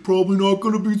 man, it's probably not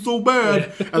going to be so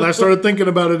bad. And I started thinking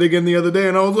about it again the other day,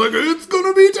 and I was like, it's going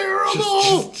to be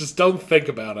terrible. Just don't think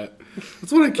about it.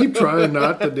 That's what I keep trying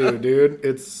not to do, dude.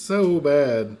 It's so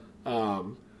bad.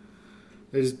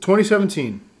 It's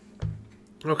 2017.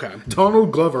 Okay.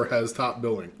 Donald Glover has top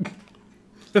billing.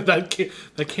 that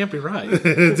can't be right.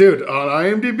 Dude, on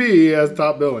IMDb, he has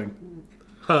top billing.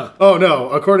 Huh. Oh, no.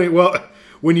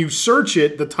 When you search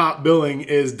it, the top billing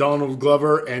is Donald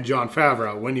Glover and Jon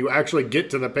Favreau. When you actually get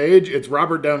to the page, it's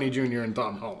Robert Downey Jr. and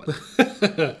Tom Holland.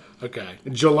 Okay.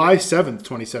 July 7th,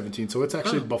 2017. So it's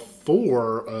actually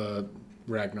before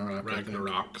Ragnarok.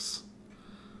 Ragnaroks.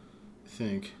 I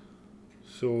think.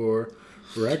 So,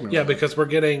 Ragnarok. Yeah, because we're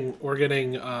getting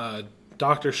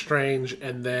Doctor Strange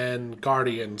and then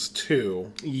Guardians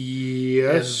 2.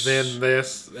 Yes. And then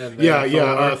this. And then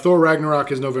Thor. Thor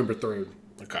Ragnarok is November 3rd.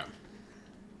 Okay.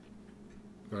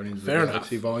 Guardians of the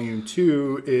Galaxy Volume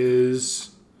 2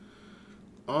 is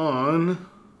on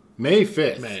May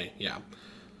 5th. Yeah.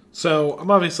 So I'm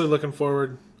obviously looking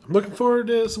forward. I'm looking forward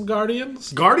to some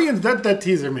Guardians. That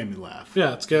teaser made me laugh.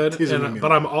 Yeah, it's good.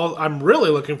 But I'm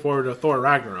really looking forward to Thor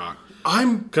Ragnarok.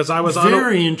 Because I was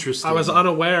very interested. I was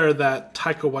unaware that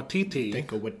Taika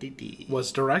Waititi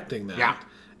was directing that. Yeah.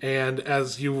 And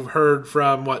as you heard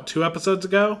from 2 episodes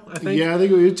ago, I think. Yeah, I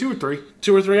think it was 2 or 3.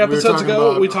 2 or 3 episodes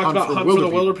ago, we talked about Hunt for the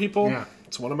Wilder People. Yeah.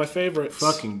 It's one of my favorites.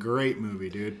 Fucking great movie,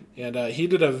 dude. And he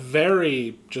did a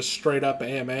very just straight up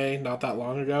AMA not that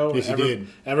long ago. Yes, he did.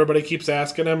 Everybody keeps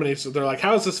asking him, and they're like,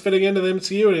 "How is this fitting into the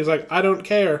MCU?" And he's like, "I don't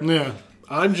care. Yeah,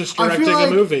 I'm just directing a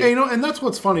movie." And that's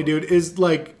what's funny, dude. Is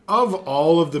of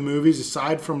all of the movies,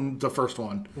 aside from the first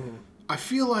one, I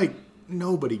feel like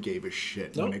nobody gave a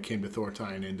shit when it came to Thor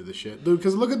tying into the shit.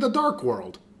 Because look at the Dark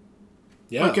World.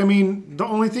 Yeah. The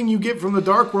only thing you get from the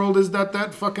Dark World is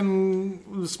that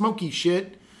fucking smoky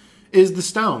shit is the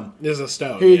stone. Is a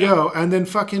stone. Here you go. And then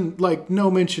fucking, no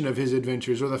mention of his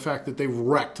adventures or the fact that they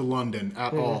wrecked London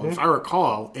at all. If I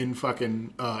recall, in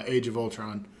fucking Age of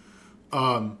Ultron.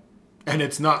 And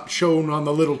it's not shown on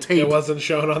the little tape. It wasn't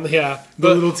shown on the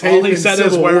little tape. All he said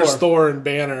is, "Where's Thor and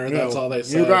Banner?" And that's all they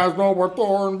said. You guys know where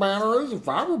Thor and Banner is? If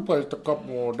I replaced a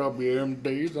couple of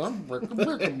WMDs, I'm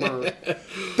Rickenberg.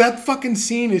 That fucking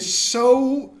scene is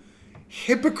so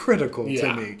hypocritical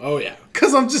to me. Oh, yeah.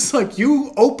 Because I'm just like,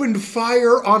 you opened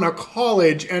fire on a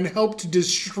college and helped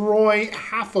destroy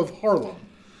half of Harlem.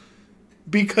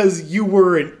 Because you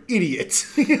were an idiot.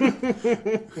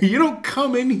 You don't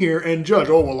come in here and judge.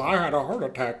 Oh, well, I had a heart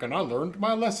attack and I learned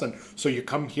my lesson. So you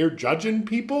come here judging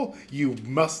people? You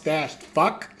mustached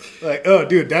fuck? Oh,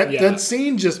 dude, that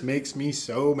scene just makes me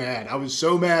so mad. I was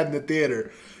so mad in the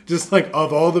theater. Just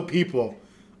of all the people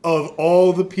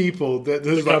that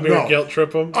this come here and guilt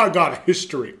trip them. I got a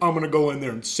history. I'm gonna go in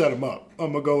there and set them up.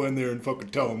 I'm gonna go in there and fucking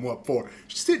tell them what for.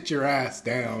 Sit your ass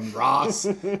down, Ross.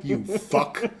 You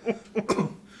fuck.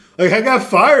 I got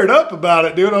fired up about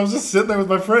it, dude. I was just sitting there with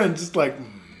my friend, just looking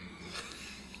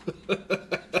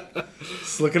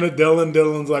at Dylan.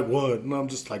 Dylan's like, what? And I'm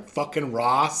just like, fucking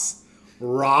Ross.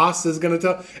 Ross is gonna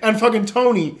tell. And fucking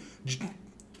Tony.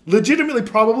 Legitimately,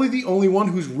 probably the only one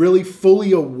who's really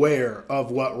fully aware of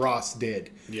what Ross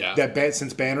did. Yeah.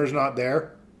 Since Banner's not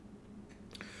there.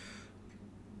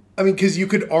 Because you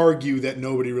could argue that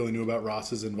nobody really knew about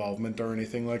Ross's involvement or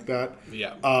anything like that.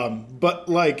 Yeah. But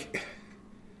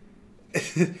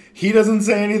he doesn't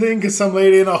say anything because some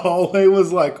lady in the hallway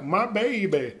was like, "My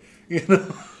baby,"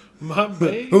 My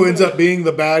baby. Who ends up being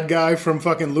the bad guy from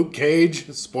fucking Luke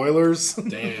Cage. Spoilers.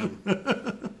 Damn.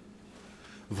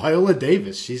 Viola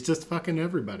Davis, she's just fucking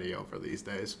everybody over these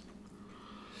days.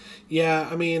 Yeah,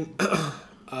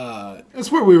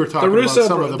 that's where we were talking about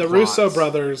some of the Russo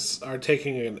brothers are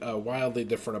taking a wildly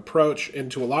different approach. And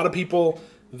to a lot of people,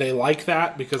 they like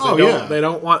that because they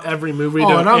don't want every movie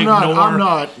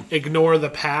to ignore the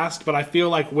past. But I feel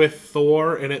like with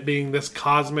Thor and it being this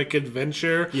cosmic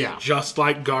adventure, just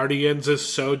like Guardians is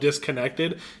so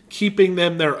disconnected, keeping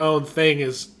them their own thing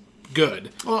is good.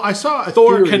 Well, I saw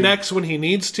Thor connects when he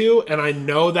needs to, and I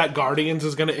know that Guardians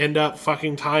is going to end up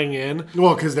fucking tying in.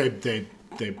 Well, because they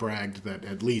bragged that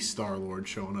at least Star-Lord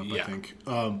showing up, I think.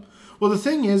 Well, the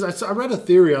thing is, I read a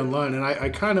theory online, and I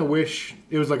kind of wish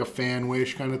it was like a fan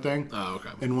wish kind of thing. Oh, okay.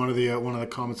 In one of the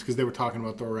comments, because they were talking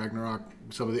about Thor Ragnarok.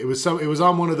 It was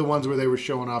on one of the ones where they were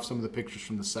showing off some of the pictures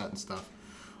from the set and stuff.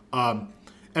 And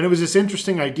it was this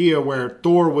interesting idea where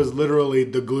Thor was literally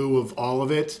the glue of all of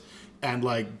it, and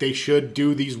like they should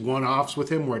do these one-offs with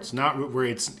him where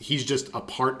he's just a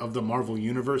part of the Marvel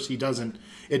universe. It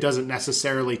doesn't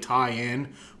necessarily tie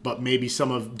in, but maybe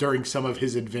during some of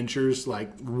his adventures,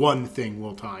 like one thing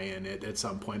will tie in at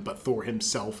some point. But Thor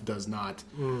himself does not.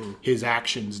 His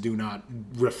actions do not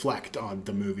reflect on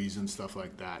the movies and stuff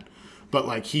like that. But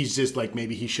like he's just like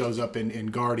maybe he shows up in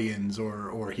Guardians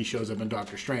or he shows up in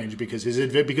Doctor Strange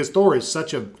because Thor is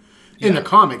such a in the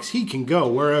comics he can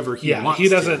go wherever he wants. He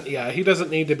doesn't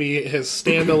need to be his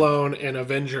standalone in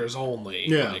Avengers only.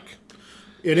 Yeah. Like,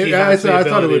 I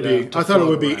thought it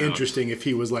would be interesting if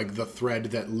he was like the thread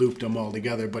that looped them all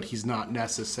together, but he's not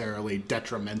necessarily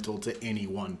detrimental to any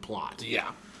one plot.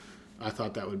 Yeah. I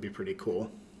thought that would be pretty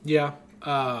cool. Yeah.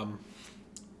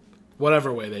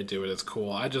 Whatever way they do it is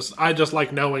cool. I just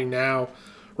like knowing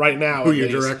right now who your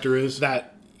director is.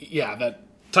 That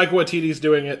Taika Waititi's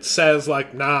doing it, says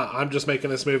like, nah, I'm just making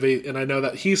this movie, and I know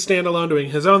that he's standalone doing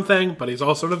his own thing, but he's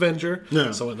also an Avenger.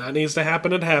 Yeah. So when that needs to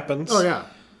happen, it happens. Oh yeah.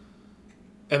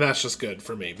 And that's just good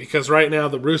for me, because right now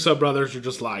the Russo brothers are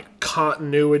just like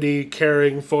continuity,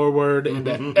 carrying forward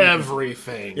into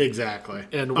everything. Exactly.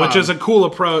 And which is a cool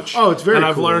approach. Oh, it's very cool. And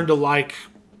I've learned to like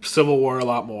Civil War a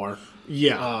lot more.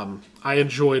 Yeah. I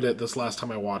enjoyed it this last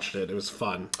time I watched it. It was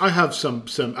fun. I have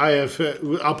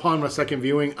upon my second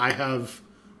viewing, I have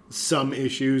some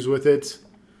issues with it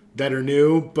that are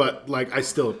new, but like I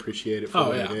still appreciate it for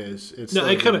what it is. It's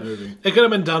it could have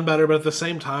been done better, but at the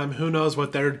same time, who knows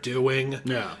what they're doing?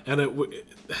 Yeah. And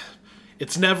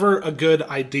it's never a good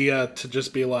idea to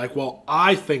just be like, well,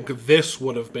 I think this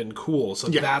would have been cool, so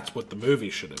that's what the movie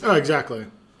should have been. Oh, exactly.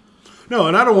 No,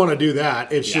 and I don't want to do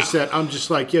that. It's just that I'm just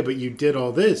like, but you did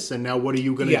all this, and now what are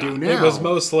you going to do now? It was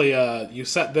mostly, you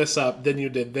set this up, then you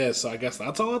did this, so I guess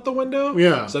that's all out the window?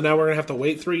 Yeah. So now we're going to have to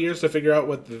wait 3 years to figure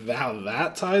out how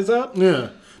that ties up? Yeah.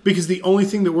 Because the only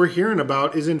thing that we're hearing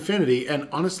about is Infinity, and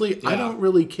honestly, I don't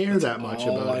really care that much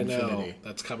about Infinity. I know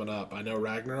that's coming up. I know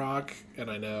Ragnarok,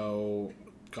 and I know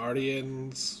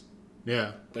Guardians.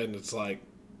 Yeah. And it's like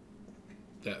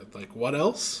what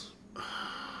else?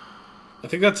 I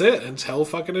think that's it until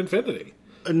fucking Infinity.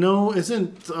 No,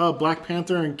 isn't Black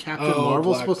Panther and Captain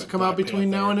Marvel supposed to come out between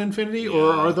now and Infinity? Yeah.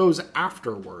 Or are those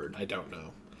afterward? I don't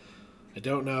know.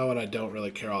 And I don't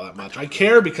really care all that much. I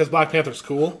care because Black Panther's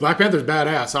cool. Black Panther's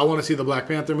badass. I want to see the Black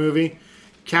Panther movie.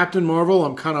 Captain Marvel,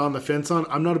 I'm kind of on the fence on.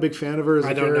 I'm not a big fan of her as a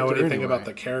character. I don't know anything about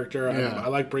the character. I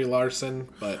like Brie Larson,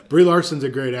 but... Brie Larson's a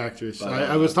great actress. But,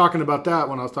 I was talking about that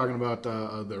when I was talking about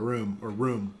The Room, or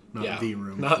Room, not The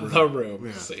Room. Not The Room.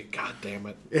 Yeah. See, God damn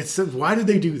it. Why did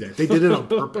they do that? They did it on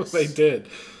purpose. They did.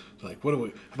 Like, how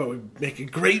about we make a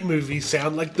great movie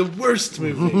sound like the worst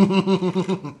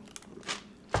movie?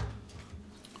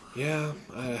 Yeah,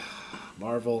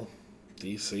 Marvel,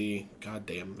 DC, God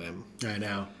damn them. I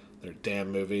know. Their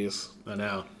damn movies. I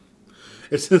know.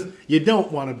 It's just, you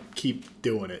don't want to keep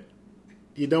doing it.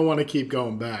 You don't want to keep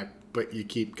going back, but you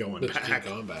keep going back. You keep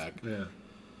going back. Yeah.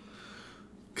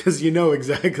 Because you know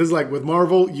exactly. Because like with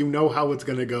Marvel, you know how it's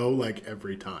going to go like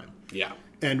every time. Yeah.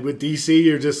 And with DC,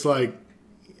 you're just like,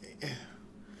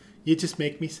 you just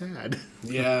make me sad.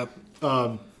 Yeah.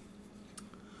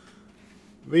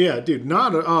 But yeah, dude,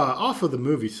 not off of the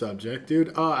movie subject,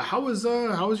 dude. How was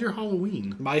your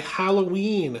Halloween? My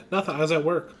Halloween, nothing. I was at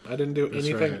work. I didn't do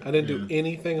anything. Right. I didn't do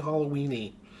anything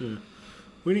Halloweeny. Yeah.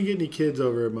 We didn't get any kids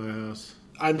over at my house.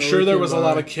 I'm sure there was a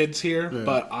lot of kids here,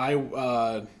 but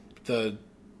the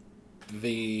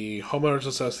homeowners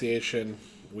association,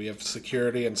 we have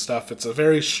security and stuff. It's a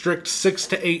very strict 6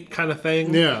 to 8 kind of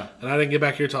thing. Yeah, and I didn't get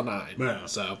back here till 9. Yeah.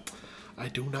 So. I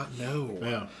do not know.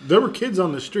 Yeah, there were kids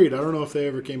on the street. I don't know if they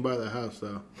ever came by the house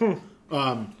though.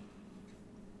 I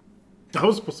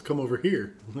was supposed to come over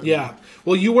here. Yeah,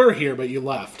 well, you were here, but you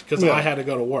left because I had to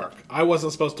go to work. I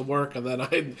wasn't supposed to work, and then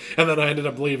I ended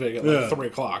up leaving at like 3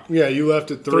 o'clock. Yeah, you left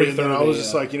at 3, and then I was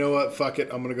just like, you know what? Fuck it,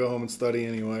 I'm gonna go home and study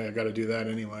anyway. I got to do that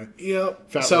anyway.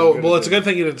 Yep. It's a good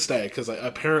thing you didn't stay because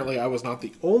apparently I was not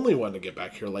the only one to get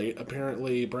back here late.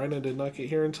 Apparently, Brandon did not get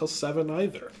here until 7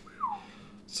 either.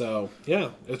 So yeah,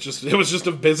 it was just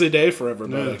a busy day for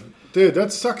everybody. Yeah. Dude,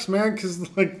 that sucks, man.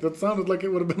 Because like that sounded like it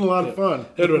would have been a lot of fun.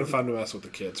 It would have been fun to mess with the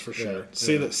kids for sure.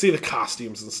 See the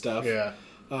costumes and stuff. Yeah.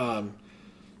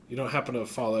 You don't happen to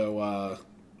follow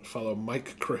Follow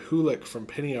Mike Krahulik from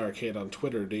Penny Arcade on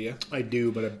Twitter, do you? I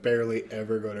do, but I barely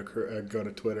ever go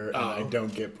to Twitter, and I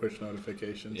don't get push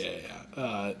notifications.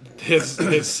 Yeah.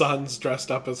 His son's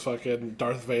dressed up as fucking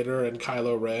Darth Vader and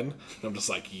Kylo Ren, and I'm just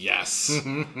like, yes,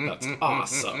 that's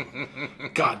awesome.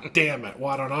 God damn it,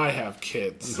 why don't I have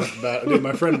kids? Dude,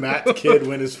 my friend Matt's kid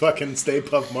went as fucking Stay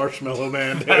Puft Marshmallow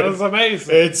Man. Dude. That was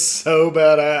amazing. It's so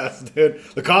badass, dude.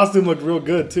 The costume looked real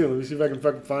good too. Let me see if I can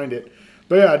fucking find it.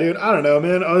 But yeah, dude, I don't know,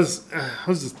 man. I was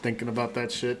just thinking about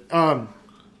that shit.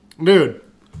 Dude,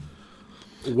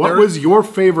 what was your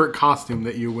favorite costume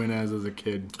that you went as a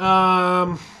kid?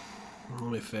 Let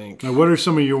me think. Now, what are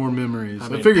some of your memories?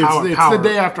 I figure it's the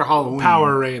day after Halloween.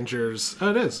 Power Rangers. Oh,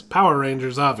 it is. Power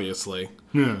Rangers, obviously.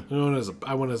 Yeah.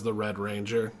 I went as the Red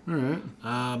Ranger. All right.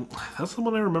 That's the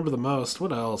one I remember the most.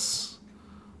 What else?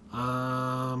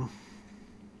 Yeah,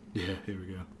 here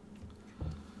we go.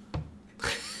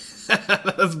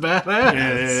 That's badass.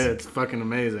 Yeah, it's fucking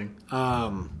amazing.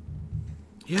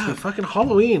 Yeah, fucking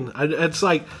Halloween.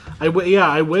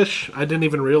 I wish I didn't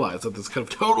even realize that this could have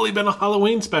totally been a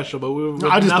Halloween special, but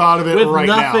I just thought of it right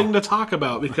now. With nothing to talk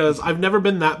about, because I've never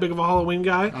been that big of a Halloween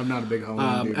guy. I'm not a big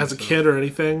Halloween dude, as a kid or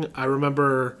anything. I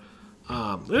remember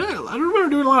I remember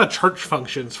doing a lot of church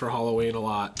functions for Halloween a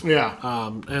lot. Yeah.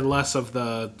 And less of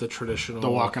the traditional the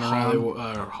walking around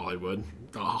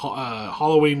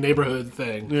Halloween neighborhood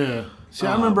thing. Yeah. See,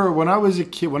 I remember when I was a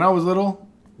kid, when I was little,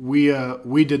 we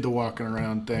did the walking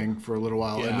around thing for a little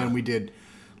while, and then we did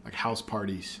like house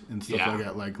parties and stuff like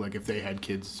that. Like if they had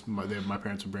kids, my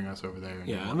parents would bring us over there.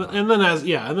 And then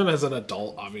as an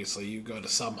adult, obviously you go to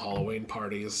some Halloween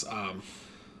parties.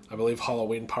 I believe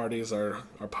Halloween parties are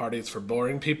parties for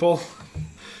boring people,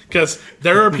 because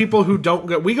there are people who don't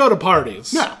go. We go to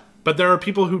parties, but there are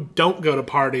people who don't go to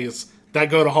parties that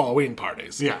go to Halloween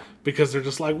parties. Yeah. Because they're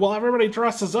just like, well, everybody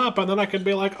dresses up, and then I could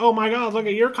be like, oh my god, look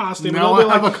at your costume. Now and they'll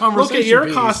be have like, a conversation look at your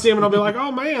piece. costume, and I'll be like,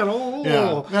 oh man, oh.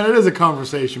 Yeah, and it is a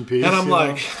conversation piece. And I'm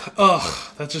like,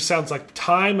 ugh, that just sounds like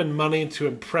time and money to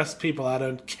impress people I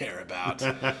don't care about.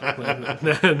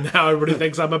 And now everybody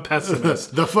thinks I'm a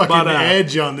pessimist. The fucking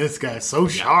edge on this guy is so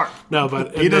sharp. No,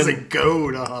 but he doesn't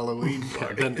go to Halloween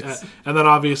parties. And then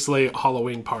obviously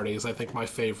Halloween parties. I think my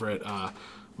favorite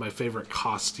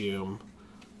costume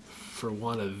for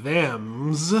one of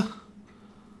them's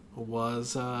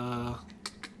was God,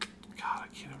 I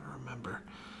can't even remember.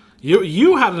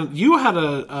 You had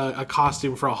a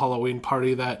costume for a Halloween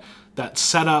party that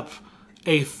set up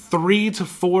a 3 to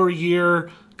 4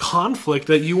 year conflict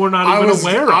that you were not even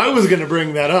aware of. I was gonna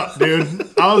bring that up, dude.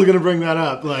 I was gonna bring that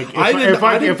up. Like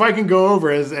if I can go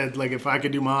over as like if I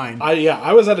could do mine.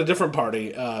 I was at a different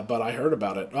party, but I heard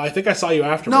about it. I think I saw you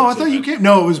afterwards. No, I thought you came.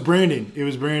 No, it was Brandon. It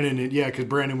was Brandon. Yeah, because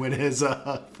Brandon went his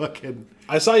fucking.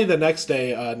 I saw you the next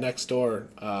day next door,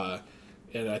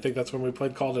 and I think that's when we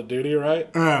played Call of Duty,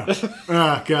 right? God,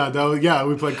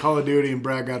 we played Call of Duty, and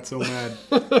Brad got so mad.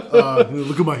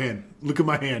 Look at my hand. Look at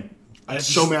my hand. I'm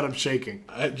so mad I'm shaking.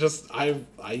 I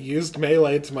used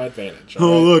melee to my advantage.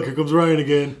 Oh, right? Look, here comes Ryan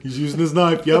again. He's using his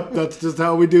knife. Yep, that's just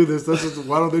how we do this.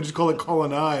 Why don't they just call it Call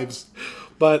of Knives?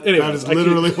 But anyway, that is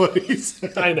literally what he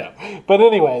said. I know. But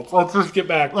anyway, let's just get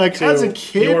back to as a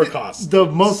kid, your costume. The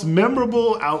most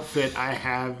memorable outfit I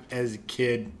have as a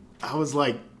kid, I was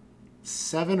like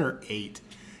 7 or 8.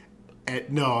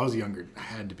 No, I was younger. I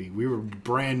had to be. We were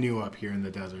brand new up here in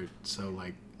the desert, so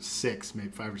like 6,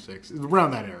 maybe 5 or 6,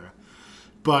 around that era.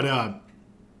 But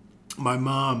my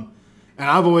mom, and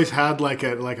I've always had like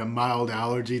a mild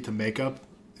allergy to makeup,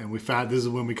 and this is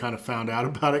when we kind of found out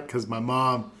about it, because my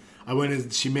mom,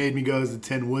 she made me go as the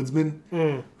Tin Woodsman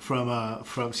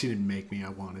from she didn't make me, I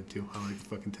wanted to. I like the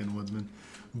fucking Tin Woodsman.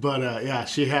 But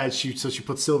she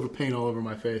put silver paint all over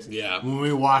my face. Yeah. When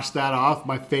we washed that off,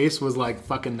 my face was like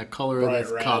fucking the color of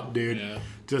this cup, dude. Yeah.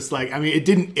 Just like, I mean, it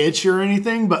didn't itch or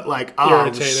anything, but like,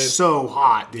 it was so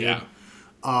hot, dude. Yeah.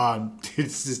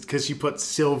 It's just because she put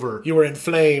silver. You were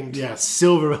inflamed. Yeah,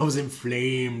 silver. I was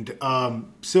inflamed.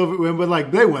 Silver, but like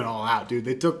they went all out, dude.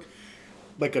 They took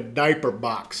like a diaper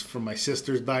box from my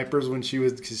sister's diapers when she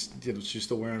was, because she's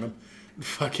still wearing them.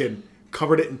 Fucking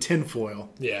covered it in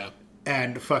tinfoil. Yeah.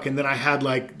 And fucking then I had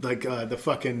like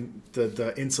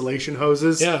the insulation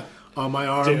hoses. Yeah. On my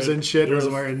arms and shit. I was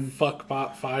wearing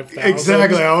Fuckbot 5000.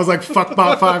 Exactly. I was like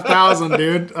Fuckbot 5000,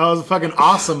 dude. I was fucking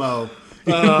awesome-o.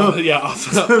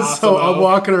 So I'm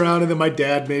walking around, and then my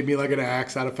dad made me like an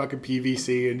axe out of fucking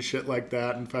PVC and shit like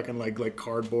that, and fucking like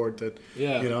cardboard and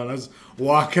I was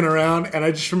walking around, and I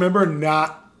just remember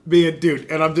not being, dude,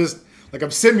 and I'm just like,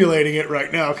 I'm simulating it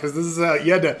right now, because this is how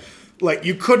you had to like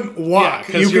you couldn't walk.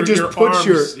 Yeah, you could just put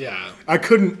arms, I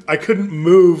couldn't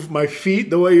move my feet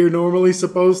the way you're normally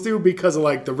supposed to because of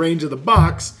like the range of the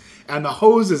box and the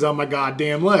hoses on my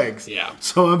goddamn legs. Yeah.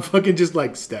 So I'm fucking just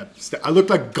like step. I look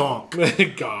like Gonk.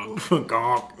 Gonk.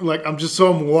 Gonk. Like I'm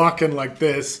walking like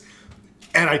this,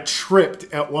 and I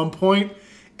tripped at one point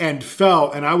and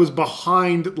fell, and I was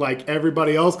behind like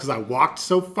everybody else because I walked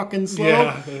so fucking slow.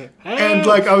 Yeah. And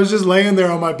like I was just laying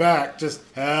there on my back, just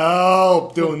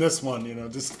help, doing this one,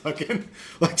 just fucking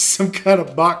like some kind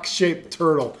of box-shaped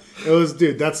turtle. It was,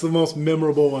 dude, that's the most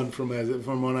memorable one from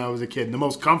when I was a kid. And the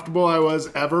most comfortable I was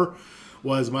ever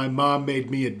was my mom made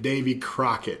me a Davy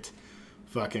Crockett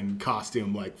fucking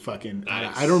costume, like fucking.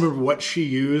 Nice. I don't remember what she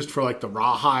used for like the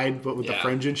rawhide, but with the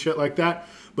fringe and shit like that.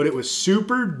 But it was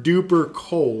super duper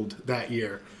cold that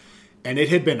year, and it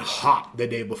had been hot the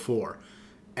day before.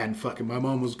 And fucking my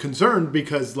mom was concerned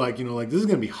because like, this is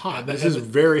going to be hot. This is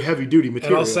very heavy duty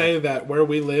material. And I'll say that where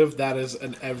we live, that is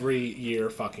an every year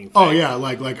fucking thing. Oh yeah,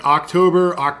 like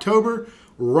October,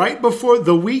 right before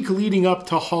the week leading up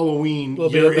to Halloween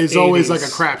is always like a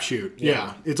crapshoot.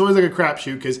 Yeah. It's always like a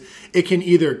crapshoot because it can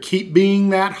either keep being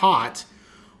that hot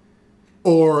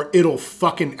or it'll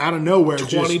fucking out of nowhere 20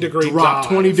 just degree drop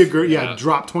dive. 20 degrees. Yeah,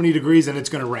 drop 20 degrees and it's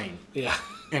going to rain. Yeah.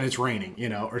 And it's raining,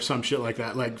 or some shit like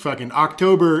that. Like fucking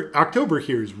October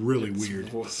here is really weird.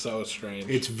 It was so strange.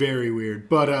 It's very weird.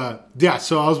 But yeah,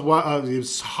 so it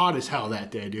was hot as hell that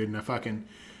day, dude. And I fucking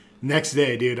next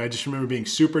day, dude, I just remember being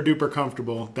super duper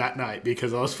comfortable that night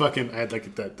because I had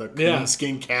like the clean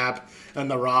skin cap and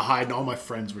the rawhide, and all my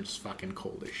friends were just fucking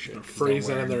cold as shit. They're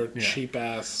freezing in their cheap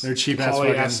ass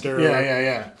polyester.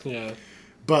 Fucking, yeah.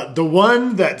 But the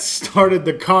one that started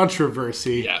the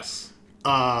controversy. Yes.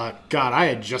 God, I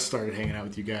had just started hanging out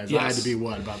with you guys. Yes. I had to be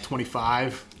about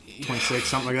 25, 26,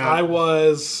 something like that. I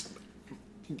was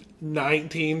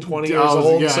 19, 20 years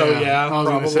old, so yeah, I was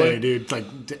probably. going to say, dude, like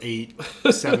 8,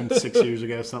 7, 6 years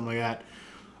ago, something like that.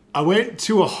 I went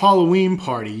to a Halloween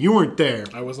party. You weren't there.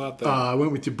 I was not there. I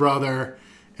went with your brother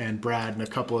and Brad and a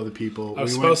couple other people. I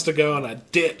was supposed to go and I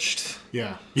ditched.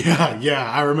 Yeah.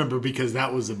 I remember because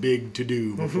that was a big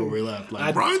to-do before we left.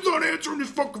 Like, Brian's not answering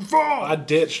his fucking phone. I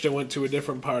ditched and went to a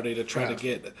different party to try to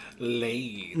get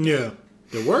laid. Yeah.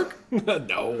 Did it work?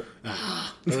 No.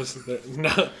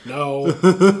 No.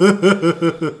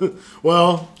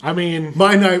 Well, I mean,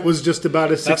 my night was just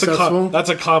about as successful. That's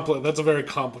a very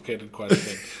complicated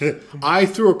question. I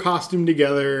threw a costume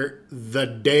together the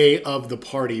day of the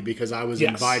party because I was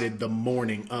invited the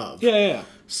morning of. Yeah.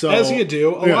 So as you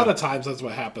do, a lot of times that's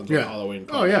what happens with Halloween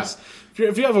parties. Oh yeah.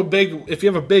 If you have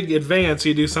a big advance,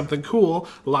 you do something cool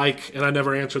like, and I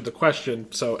never answered the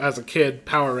question. So as a kid,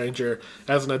 Power Ranger.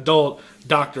 As an adult,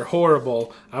 Dr.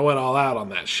 Horrible. I went all out on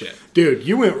that shit. Dude,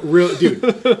 you went real. Dude,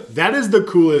 that is the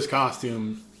coolest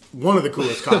costume. One of the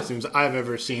coolest costumes I've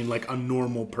ever seen, like a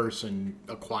normal person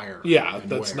acquire. Yeah,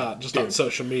 that's not just on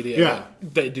social media. Yeah,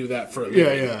 they do that for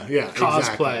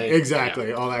cosplay,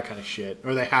 exactly, all that kind of shit.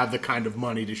 Or they have the kind of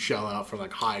money to shell out for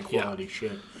like high quality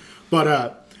shit. But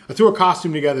I threw a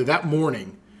costume together that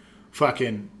morning.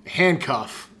 Fucking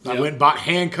handcuff. I went and bought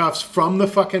handcuffs from the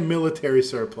fucking military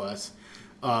surplus.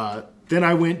 Then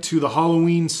I went to the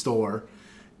Halloween store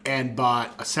and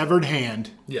bought a severed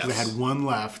hand. Yes. I had one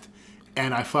left.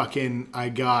 And I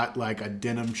got like a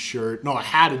denim shirt. No, I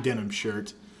had a denim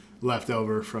shirt left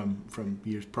over from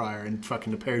years prior and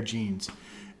fucking a pair of jeans.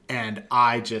 And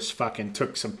I just fucking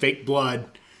took some fake blood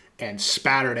and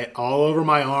spattered it all over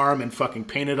my arm and fucking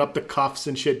painted up the cuffs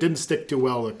and shit. Didn't stick too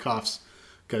well, the cuffs,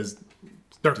 because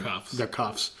they're cuffs. They're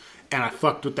cuffs. And I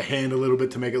fucked with the hand a little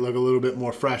bit to make it look a little bit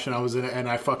more fresh. And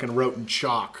I fucking wrote in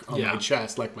chalk on my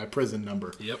chest, like my prison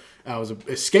number. Yep. I was an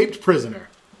escaped prisoner.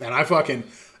 And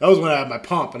that was when I had my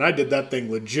pump, and I did that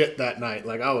thing legit that night.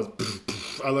 Like, I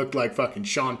looked like fucking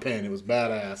Sean Penn. It was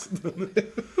badass.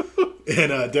 In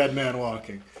Dead Man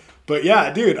Walking. But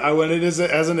yeah, dude, I went in as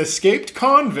an escaped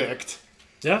convict.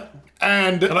 Yeah.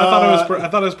 And I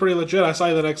thought it was pretty legit. I saw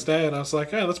you the next day, and I was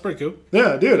like, yeah, that's pretty cool.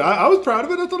 Yeah, dude, I was proud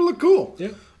of it. I thought it looked cool. Yeah.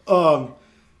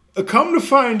 Come to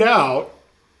find out,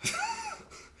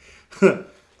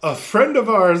 a friend of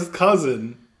ours'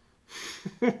 cousin...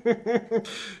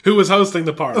 Who was hosting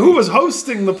the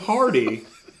party?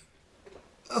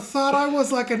 I thought I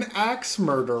was like an axe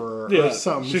murderer or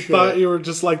some shit. She thought you were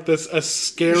just like a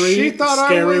scary, she thought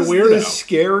I was weirdo. This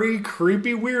scary,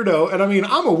 creepy weirdo. And I mean,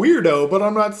 I'm a weirdo, but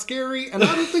I'm not scary. And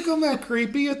I don't think I'm that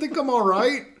creepy. I think I'm all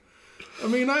right. I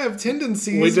mean, I have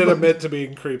tendencies. We did admit to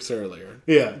being creeps earlier.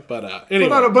 Yeah. But anyway.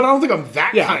 But I don't think I'm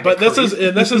that kind of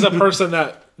creep. This is a person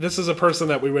that this is a person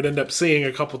that we would end up seeing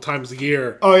a couple times a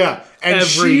year. Oh, yeah. And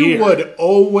she would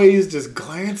always just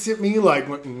glance at me like,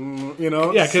 you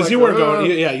know? Yeah, because you weren't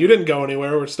going... Yeah, you didn't go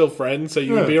anywhere. We're still friends, so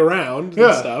you would be around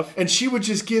and stuff. And she would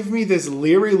just give me this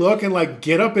leery look and, like,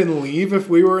 get up and leave if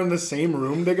we were in the same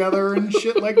room together and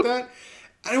shit like that.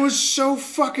 And it was so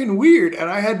fucking weird. And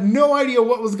I had no idea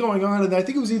what was going on. And I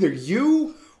think it was either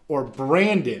you or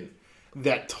Brandon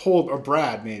that told... Or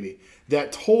Brad, maybe.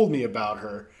 That told me about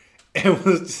her. And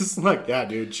was just like, yeah,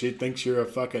 dude, she thinks you're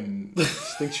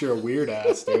a weird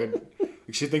ass, dude.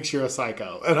 She thinks you're a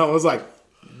psycho. And I was like,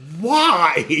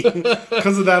 why?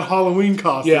 Because of that Halloween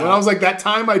costume. Yeah. And I was like, that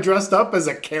time I dressed up as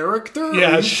a character?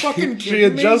 Yeah, Are you fucking she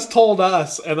had just told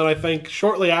us. And then I think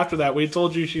shortly after that, we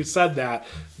told you she said that.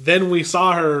 Then we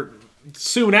saw her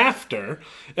soon after.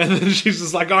 And then she's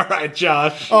just like, all right,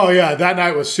 Josh. Oh, yeah, that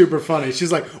night was super funny.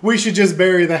 She's like, we should just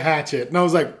bury the hatchet. And I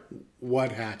was like...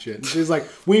 What hatchet? And she's like,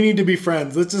 we need to be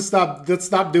friends. Let's stop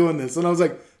doing this. And I was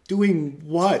like, doing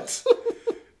what?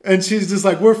 And she's just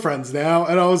like, we're friends now.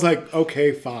 And I was like,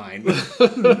 okay, fine.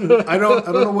 I don't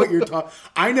know what you're talking.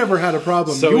 I never had a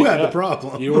problem. So you had the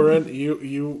problem.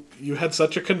 You had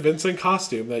such a convincing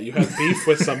costume that you had beef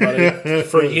with somebody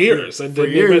for years and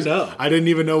didn't even know. I didn't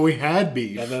even know we had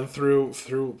beef. And then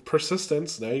through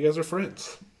persistence, now you guys are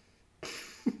friends.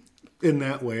 In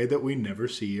that way that we never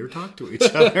see or talk to each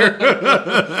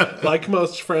other. Like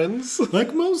most friends.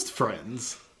 Like most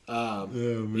friends.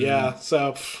 Yeah,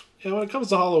 so when it comes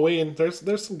to Halloween,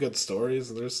 there's some good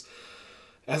stories.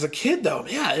 As a kid, though,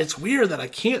 yeah, it's weird that I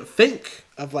can't think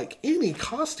of like any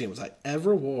costumes I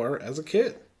ever wore as a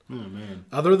kid. Oh, man.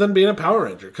 Other than being a Power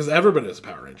Ranger, because everybody was a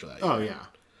Power Ranger that year. Oh, yeah.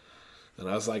 And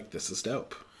I was like, this is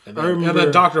dope. And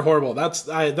then Dr. Horrible, that's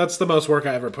the most work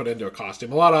I ever put into a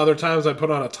costume. A lot of other times I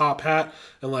put on a top hat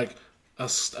and like a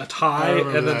tie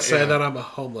and then say that I'm a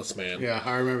homeless man. Yeah,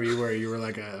 I remember you were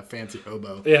like a fancy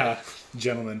hobo. Yeah.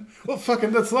 Gentleman. Well,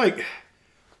 fucking, that's like...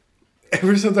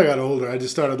 Ever since I got older, I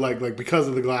just started like because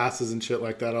of the glasses and shit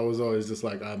like that, I was always just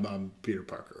like, I'm Peter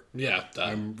Parker. Yeah.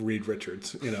 I'm Reed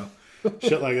Richards, you know?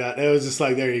 Shit like that. It was just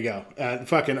like, there you go. And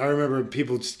fucking, I remember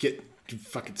people just get...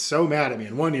 fucking so mad at me.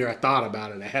 And one year I thought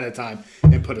about it ahead of time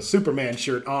and put a Superman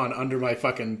shirt on under my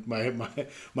fucking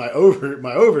my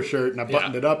overshirt and I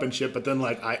buttoned it up and shit, but then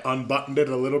like I unbuttoned it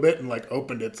a little bit and like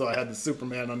opened it so I had the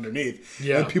Superman underneath.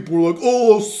 Yeah. And people were like,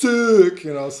 oh, sick,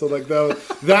 you know, so like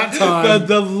that time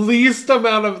the least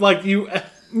amount of like you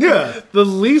yeah. The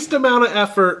least amount of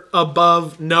effort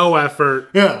above no effort.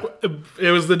 Yeah.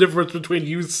 It was the difference between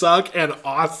you suck and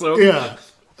awesome. Yeah.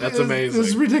 That's amazing. It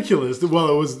was ridiculous. Well,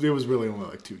 it was really only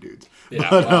like two dudes.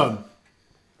 Yeah,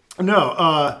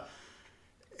 but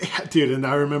dude, and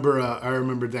I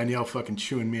remember Danielle fucking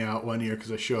chewing me out one year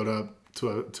because I showed up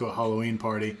to a Halloween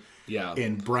party. Yeah.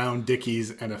 In brown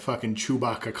Dickies and a fucking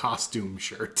Chewbacca costume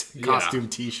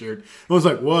T-shirt. I was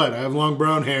like, what? I have long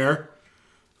brown hair.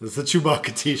 This is a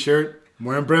Chewbacca T-shirt. I'm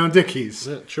wearing brown Dickies.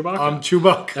 Chewbacca. I'm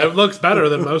Chewbacca. It looks better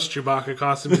than most Chewbacca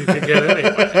costumes you can get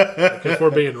anyway. If we're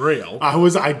being real. I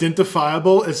was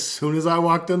identifiable as soon as I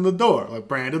walked in the door. Like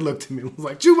Brandon looked at me and was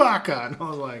like, Chewbacca, and I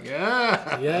was like,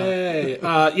 yeah. Yay.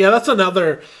 Yeah, that's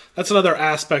another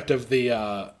aspect of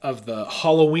the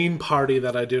Halloween party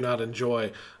that I do not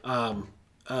enjoy.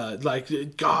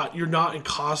 Like, God, you're not in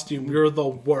costume. You're the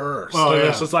worst. Oh, yeah.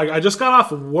 It's just like, I just got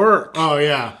off work. Oh,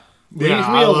 yeah. Leave me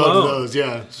alone. Love those,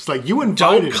 yeah. Just like you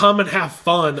invited. Don't come and have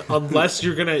fun unless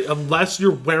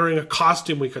you're wearing a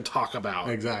costume we can talk about.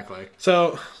 Exactly.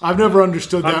 So I've never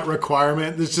understood that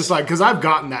requirement. It's just like because I've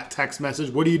gotten that text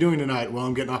message. What are you doing tonight? Well,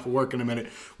 I'm getting off of work in a minute.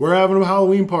 We're having a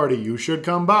Halloween party. You should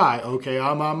come by. Okay,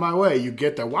 I'm on my way. You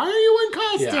get there. Why are you in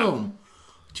costume? Yeah.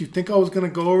 Do you think I was gonna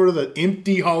go over to the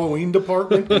empty Halloween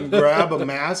department and grab a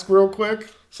mask real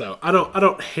quick? So I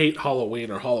don't hate Halloween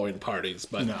or Halloween parties,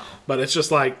 but it's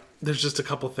just like. There's just a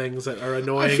couple things that are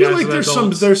annoying. I feel like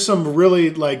there's some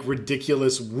really like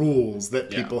ridiculous rules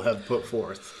that people have put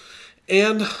forth.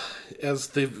 And as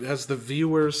the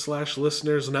viewers /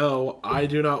 listeners know, I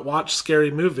do not watch scary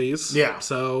movies. Yeah.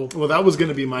 So that was going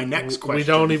to be my next question. We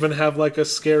don't even have like a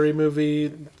scary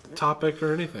movie topic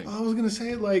or anything. I was going to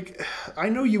say like I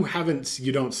know you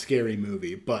don't scary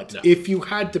movie, but if you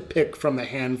had to pick from the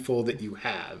handful that you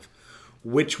have.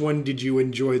 Which one did you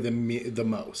enjoy the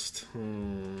most?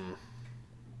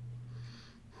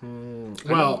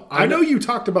 Well, I know you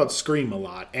talked about Scream a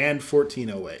lot and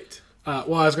 1408.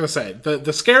 Well, I was going to say,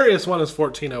 the scariest one is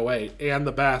 1408 and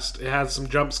the best. It has some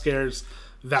jump scares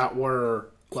that were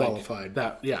qualified.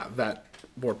 That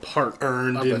were part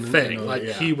earned of the thing.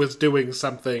 He was doing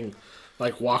something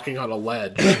like walking on a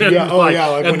ledge. And,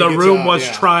 and the room was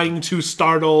trying to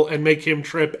startle and make him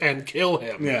trip and kill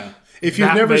him. Yeah. If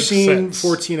you've never seen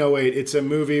 1408, it's a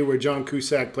movie where John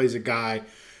Cusack plays a guy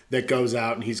that goes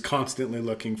out and he's constantly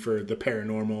looking for the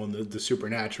paranormal and the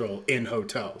supernatural in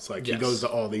hotels. Like, he goes to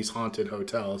all these haunted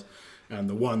hotels, and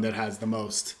the one that has the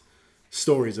most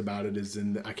stories about it is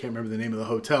in, I can't remember the name of the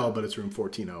hotel, but it's room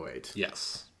 1408.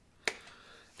 Yes.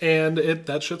 And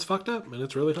that shit's fucked up, and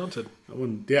it's really haunted.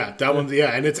 That one,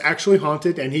 and it's actually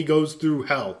haunted, and he goes through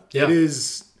hell. Yeah.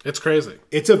 It's crazy.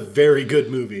 It's a very good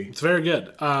movie. It's very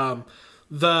good. So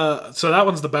that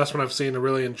one's the best one I've seen. I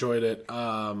really enjoyed it.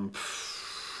 God,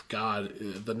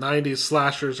 the 90s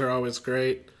slashers are always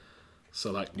great.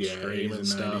 So like Scream and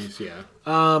stuff.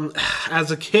 90s, as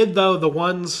a kid though, the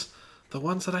ones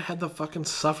that I had to fucking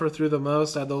suffer through the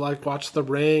most, I had to like watch The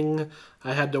Ring.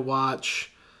 I had to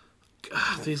watch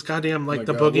these goddamn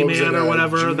the Boogeyman or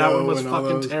whatever. Juno, that one was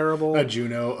fucking terrible.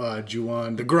 Juno,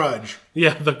 Ju-on, The Grudge.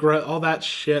 Yeah, all that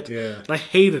shit. Yeah. And I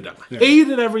hated them. I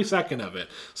hated every second of it.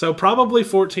 So probably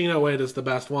 1408 is the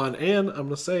best one. And I'm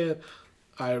gonna say it,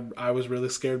 I was really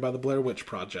scared by the Blair Witch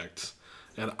Project.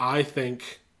 And I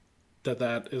think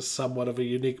that is somewhat of a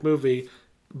unique movie,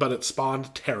 but it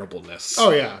spawned terribleness. Oh,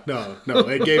 yeah. No.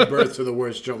 It gave birth to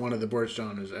one of the worst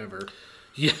genres ever.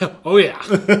 Yeah. Oh, yeah.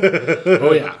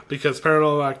 Oh, yeah. Because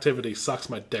Paranormal Activity sucks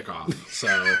my dick off.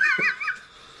 So...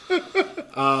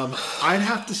 I'd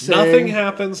have to say nothing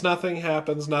happens,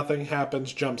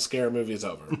 jump scare, movie's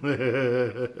over.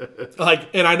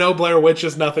 And I know Blair Witch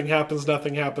is nothing happens,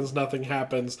 then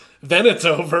it's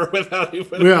over without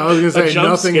even I was gonna say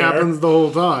nothing scare. Happens the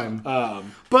whole time.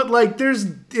 But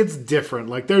it's different.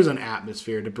 Like, there's an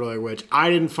atmosphere to Blair Witch. I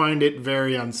didn't find it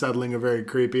very unsettling or very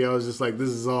creepy. I was just like, this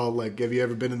is all like, have you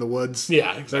ever been in the woods?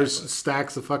 Yeah, exactly. There's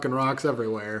stacks of fucking rocks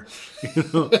everywhere.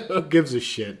 Who gives a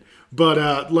shit?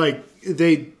 But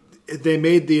they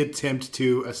made the attempt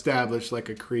to establish like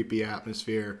a creepy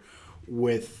atmosphere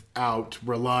without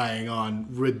relying on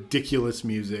ridiculous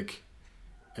music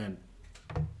and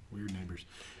weird neighbors.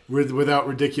 Without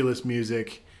ridiculous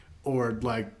music or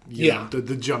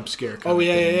the jump scare.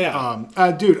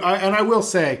 Dude, I will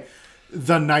say,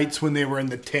 the nights when they were in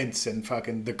the tents and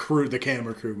fucking the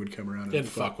camera crew would come around and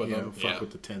fuck with them,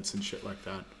 with the tents and shit like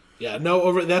that. Yeah,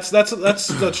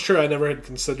 that's true. I never had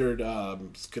considered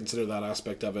that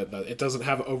aspect of it. That it doesn't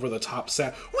have over the top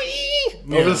sound,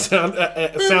 over the sound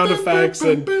effects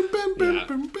and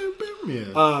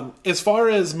as far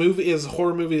as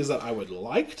horror movies that I would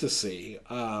like to see,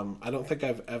 I don't think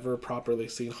I've ever properly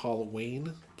seen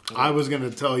Halloween. I was going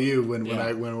to tell you when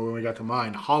we got to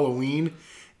mine, Halloween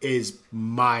is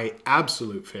my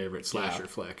absolute favorite slasher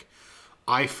flick.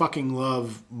 I fucking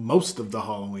love most of the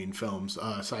Halloween films,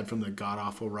 aside from the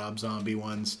god-awful Rob Zombie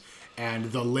ones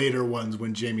and the later ones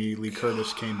when Jamie Lee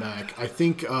Curtis came back. I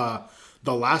think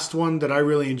the last one that I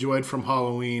really enjoyed from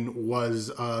Halloween was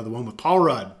the one with Paul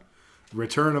Rudd.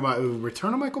 Return of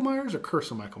Michael Myers or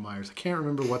Curse of Michael Myers? I can't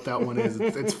remember what that one is.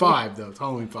 It's 5, though. It's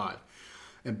Halloween 5.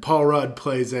 And Paul Rudd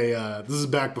plays this is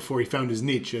back before he found his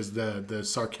niche as the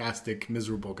sarcastic,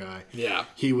 miserable guy. Yeah.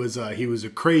 He was a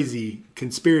crazy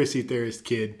conspiracy theorist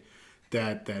kid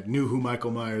that knew who Michael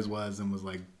Myers was and was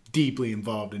like deeply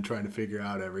involved in trying to figure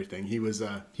out everything. He was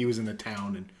in the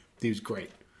town and he was great.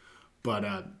 But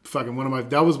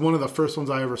that was one of the first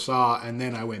ones I ever saw, and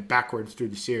then I went backwards through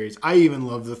the series. I even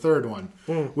love the third one,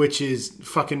 which is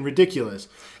fucking ridiculous.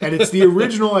 And it's the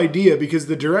original idea because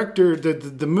the director,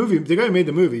 the guy who made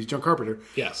the movies, John Carpenter,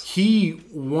 he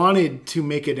wanted to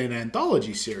make it an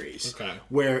anthology series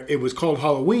where it was called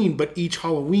Halloween, but each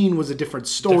Halloween was a different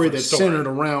story centered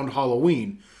around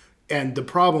Halloween. And the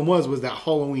problem was that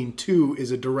Halloween 2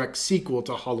 is a direct sequel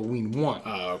to Halloween 1.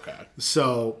 Oh, okay.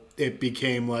 So it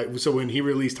became so when he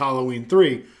released Halloween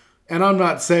 3, and I'm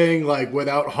not saying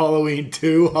without Halloween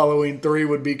 2, Halloween 3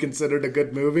 would be considered a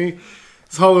good movie.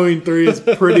 Halloween 3 is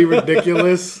pretty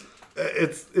ridiculous.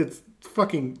 It's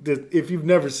fucking, if you've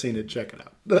never seen it, check it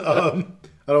out.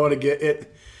 I don't want to get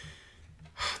it.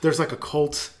 There's a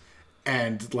cult.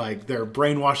 And they're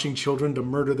brainwashing children to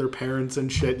murder their parents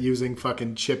and shit using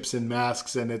fucking chips and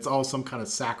masks, and it's all some kind of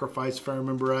sacrifice, if I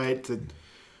remember right.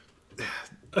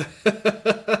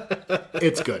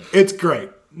 It's good. It's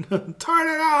great. Turn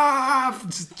it off!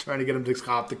 Just trying to get them to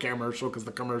stop the commercial because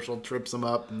the commercial trips them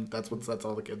up, and that's what sets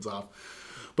all the kids off.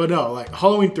 But no,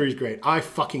 Halloween 3 is great. I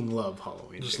fucking love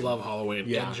Halloween. Just love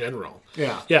Halloween in general.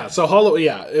 Yeah. Yeah. So Halloween.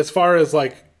 Yeah. As far as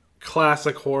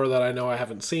classic horror that I know I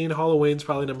haven't seen, Halloween's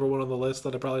probably number one on the list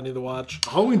that I probably need to watch.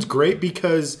 Halloween's great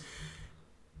because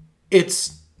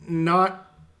it's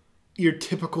not your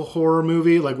typical horror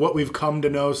movie, like what we've come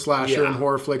to know slasher and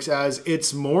horror flicks as.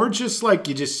 It's more just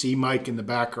you just see Mike in the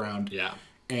background. Yeah.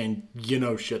 and you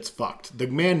know shit's fucked. The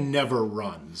man never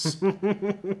runs.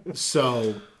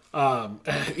 So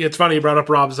it's funny you brought up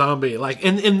Rob Zombie. Like,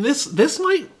 and this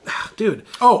might, dude.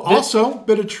 Also,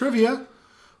 bit of trivia.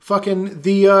 Fucking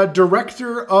the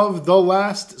director of The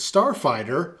Last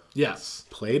Starfighter. Yes.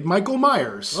 Played Michael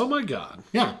Myers. Oh my god.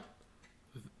 Yeah.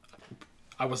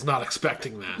 I was not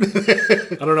expecting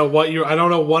that. I don't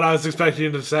know what I was expecting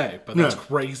you to say, but that's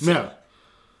crazy. Yeah.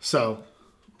 So,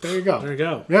 there you go. There you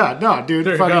go. Yeah, no, dude.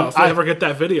 There you go. If I ever get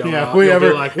that video, yeah, you'll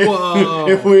be like, whoa.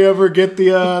 If we ever get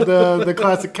the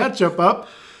classic ketchup up,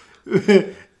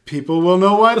 people will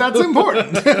know why that's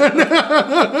important.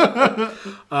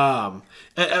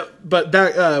 But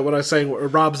that what I was saying,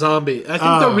 Rob Zombie.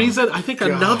 I think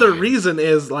another reason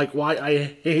is like why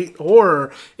I hate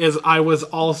horror is I was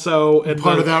also in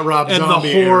part of that Rob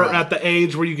Zombie the horror era. at the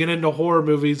age where you get into horror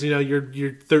movies. You know,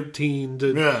 you're 13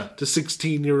 to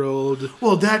 16-year-old.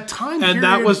 Well, that time and period,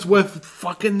 that was with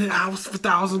fucking House of a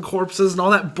Thousand Corpses and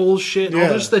all that bullshit. Yeah.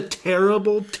 All just the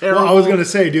terrible. Well, I was gonna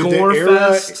say, dude, gore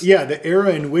fest. the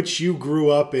era in which you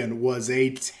grew up in was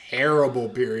a terrible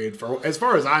period for, as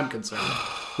far as I'm concerned.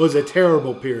 Was a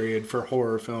terrible period for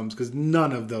horror films because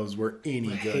none of those were any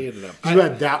good. Hated them. You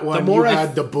had that one. You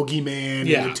had the Boogeyman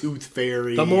and the Tooth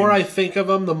Fairy. The more I think of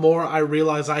them, the more I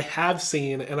realize I have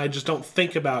seen and I just don't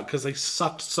think about because they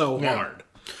sucked so hard.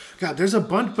 God, there's a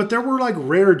bunch, but there were like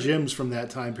rare gems from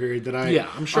that time period that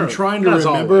I'm sure. I'm trying to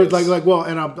remember.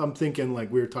 And I'm thinking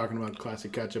like we were talking about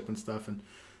classic ketchup and stuff and.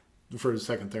 For a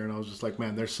second there, and I was just like,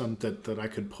 man, there's some that I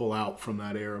could pull out from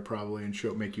that era probably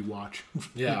and make you watch.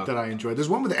 Yeah. That I enjoyed. There's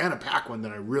one with Anna Paquin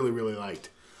that I really, really liked.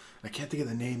 I can't think of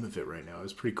the name of it right now. It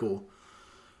was pretty cool.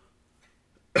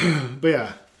 But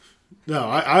yeah. No,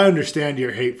 I understand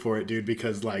your hate for it, dude,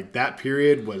 because like that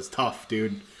period was tough,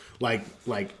 dude. Like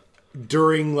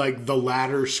during like the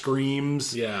latter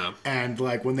screams. Yeah. And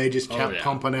like when they just kept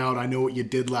pumping out I Know What You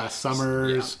Did Last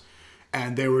Summers. Yeah.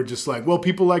 And they were just like, well,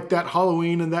 people like that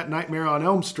Halloween and that Nightmare on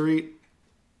Elm Street.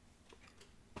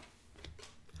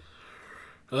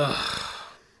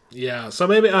 Yeah, so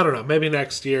maybe, I don't know, maybe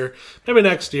next year,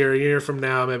 a year from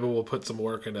now, maybe we'll put some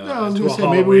work into I was going to say,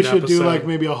 maybe we should do like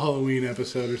maybe a Halloween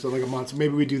episode or something, like a month.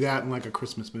 Maybe we do that in like a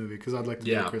Christmas movie, because I'd like to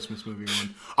do a Christmas movie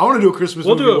one. I want to do a Christmas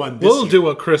movie one this We'll year. do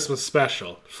a Christmas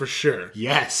special, for sure.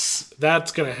 Yes.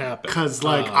 That's going to happen. Because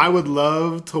like, I would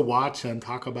love to watch and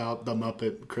talk about the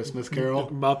Muppet Christmas Carol.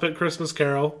 Muppet Christmas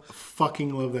Carol.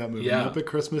 Fucking love that movie. Yeah. Muppet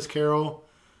Christmas Carol.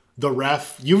 The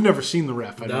Ref. You've never seen The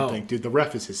Ref, I don't think, dude. The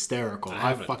Ref is hysterical.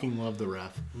 I fucking love The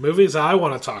Ref. Movies I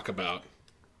want to talk about.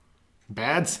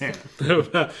 Bad Santa.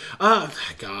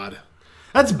 God.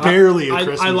 That's barely a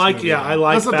Christmas movie. Yeah, I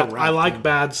like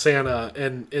Bad Santa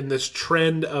and in this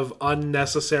trend of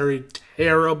unnecessary,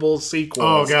 terrible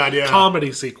sequels. Oh, God, yeah.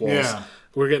 Comedy sequels. Yeah.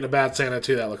 We're getting a Bad Santa,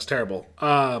 too. That looks terrible.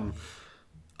 Bad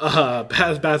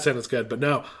Santa's good, but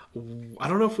no. I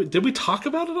don't know if did we talk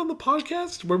about it on the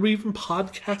podcast? Were we even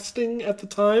podcasting at the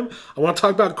time? I want to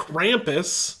talk about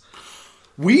Krampus.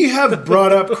 We have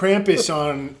brought up Krampus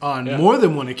on more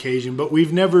than one occasion, but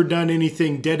we've never done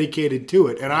anything dedicated to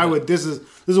it. And I would this is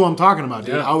what I'm talking about,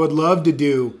 dude. Yeah. I would love to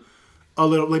do a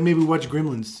little, like maybe watch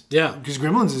Gremlins. Yeah. Because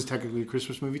Gremlins is technically a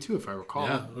Christmas movie too, if I recall.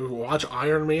 Yeah. Watch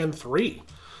Iron Man 3.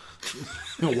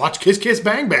 Watch Kiss Kiss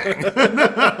Bang Bang.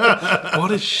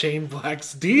 What is Shane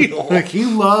Black's deal? Like, he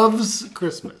loves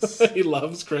Christmas. He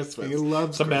loves Christmas. He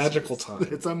loves It's a magical time.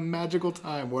 It's a magical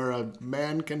time where a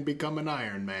man can become an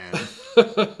Iron Man.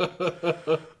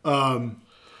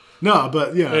 No, but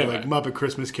anyway. Like Muppet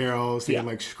Christmas Carol,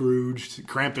 like Scrooge.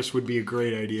 Krampus would be a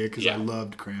great idea because I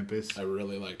loved Krampus. I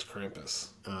really liked Krampus.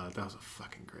 That was a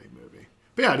fucking great movie.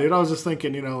 But yeah, dude, I was just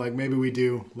thinking, like maybe we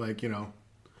do, like,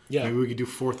 maybe we could do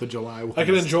 4th of July. I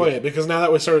can enjoy it because now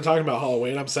that we started talking about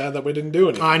Halloween, I'm sad that we didn't do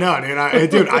anything. I know,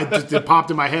 dude. It popped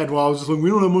in my head while I was just like, we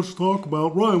don't have much to talk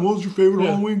about. Ryan, what was your favorite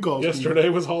Halloween costume? Yesterday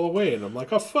was Halloween. I'm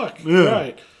like, oh, fuck. Yeah.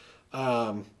 Right.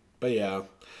 But yeah.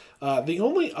 The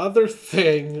only other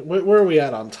thing... Where are we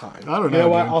at on time? I don't know, You know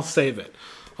what? I'll save it.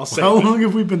 How long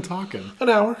have we been talking? An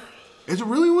hour. Has it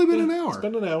really only been an hour? It's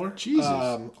been an hour. Jesus.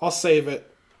 I'll save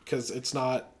it because it's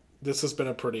not... This has been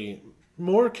a pretty...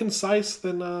 more concise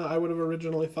than I would have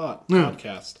originally thought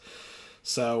podcast.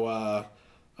 So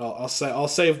I'll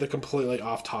save the completely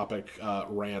off topic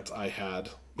rant I had.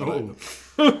 Oh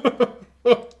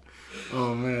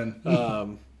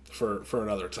man. For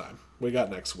another time. We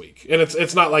got next week, and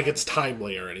it's not like it's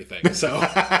timely or anything. So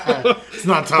it's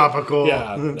not topical.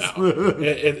 Yeah, no.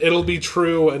 It'll be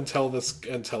true until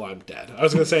I'm dead. I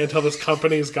was going to say until this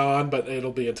company's gone, but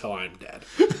it'll be until I'm dead.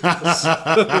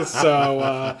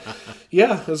 So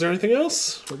yeah. Is there anything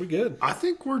else? Are we good? I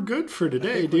think we're good for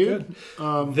today, dude.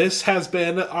 This has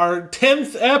been our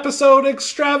 10th episode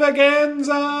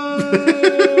extravaganza.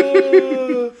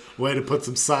 Way to put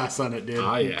some sauce on it, dude.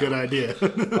 Oh, yeah. Good idea.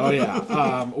 Oh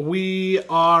yeah. We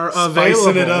are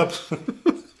Spicing it up.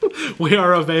 We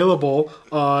are available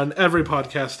on every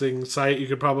podcasting site you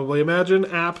could probably imagine,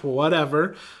 app,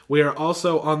 whatever. We are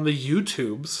also on the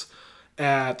YouTubes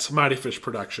at Mighty Fish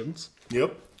Productions.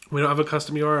 Yep. We don't have a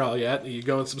custom URL yet. You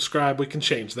go and subscribe. We can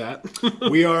change that.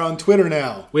 We are on Twitter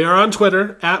now. We are on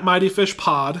Twitter at Mighty Fish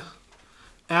Pod.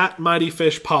 At Mighty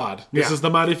Fish Pod. This is the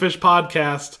Mighty Fish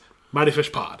Podcast. Mighty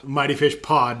Fish Pod. Mighty Fish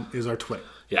Pod is our Twitter.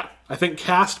 Yeah. I think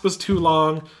cast was too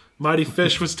long. Mighty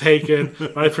Fish was taken.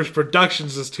 Mighty Fish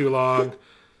Productions is too long.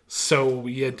 So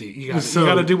you got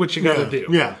to do what you got to do.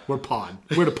 Yeah, we're Pod.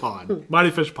 We're the Pod.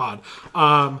 Mighty Fish Pod.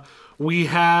 We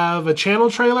have a channel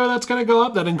trailer that's going to go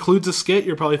up that includes a skit.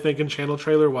 You're probably thinking, channel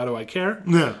trailer, why do I care?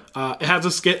 Yeah. It has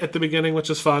a skit at the beginning, which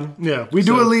is fun. Yeah. We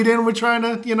do a lead in. We're trying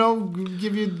to,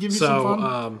 give you some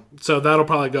fun. So that'll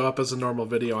probably go up as a normal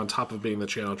video on top of being the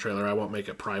channel trailer. I won't make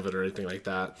it private or anything like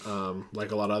that, like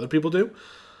a lot of other people do.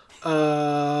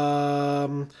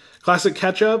 Classic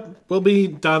Catch-Up will be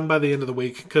done by the end of the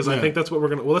week, because I think that's what we're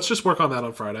going to... Well, let's just work on that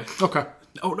on Friday. Okay.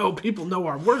 Oh, no, people know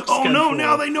our work schedule. Oh, no,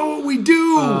 now they know what we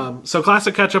do. So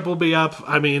Classic Catch-Up will be up.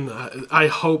 I mean, I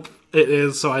hope it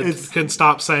is, so I can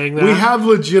stop saying that. We have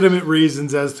legitimate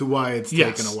reasons as to why it's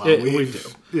taken a while. We do.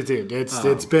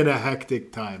 It's been a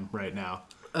hectic time right now.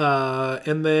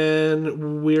 And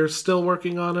then we're still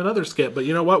working on another skit, but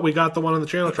you know what? We got the one on the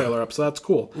channel trailer up, so that's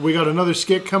cool. We got another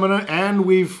skit coming up, and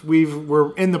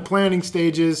we're in the planning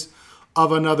stages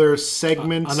of another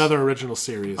segment, another original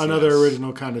series,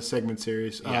 original kind of segment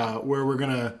series, where we're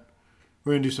gonna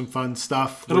do some fun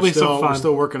stuff. It'll be some fun. We're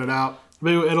still working it out.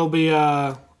 It'll be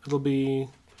a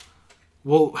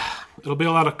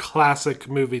lot of classic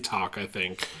movie talk, I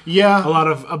think. Yeah, a lot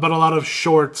of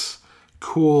short,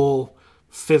 cool,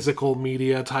 physical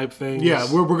media type things. Yeah,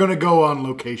 we're gonna go on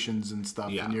locations and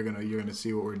stuff, and you're gonna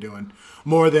see what we're doing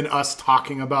more than us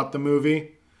talking about the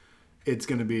movie. It's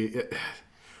gonna be.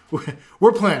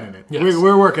 We're planning it. Yes.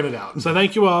 We're working it out. So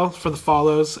thank you all for the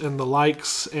follows and the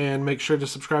likes, and make sure to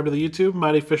subscribe to the YouTube,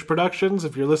 Mighty Fish Productions.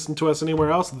 If you're listening to us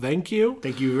anywhere else, thank you.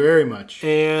 Thank you very much.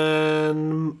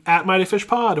 And at Mighty Fish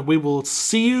Pod, we will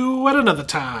see you at another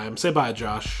time. Say bye,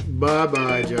 Josh.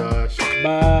 Bye-bye, Josh.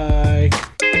 Bye.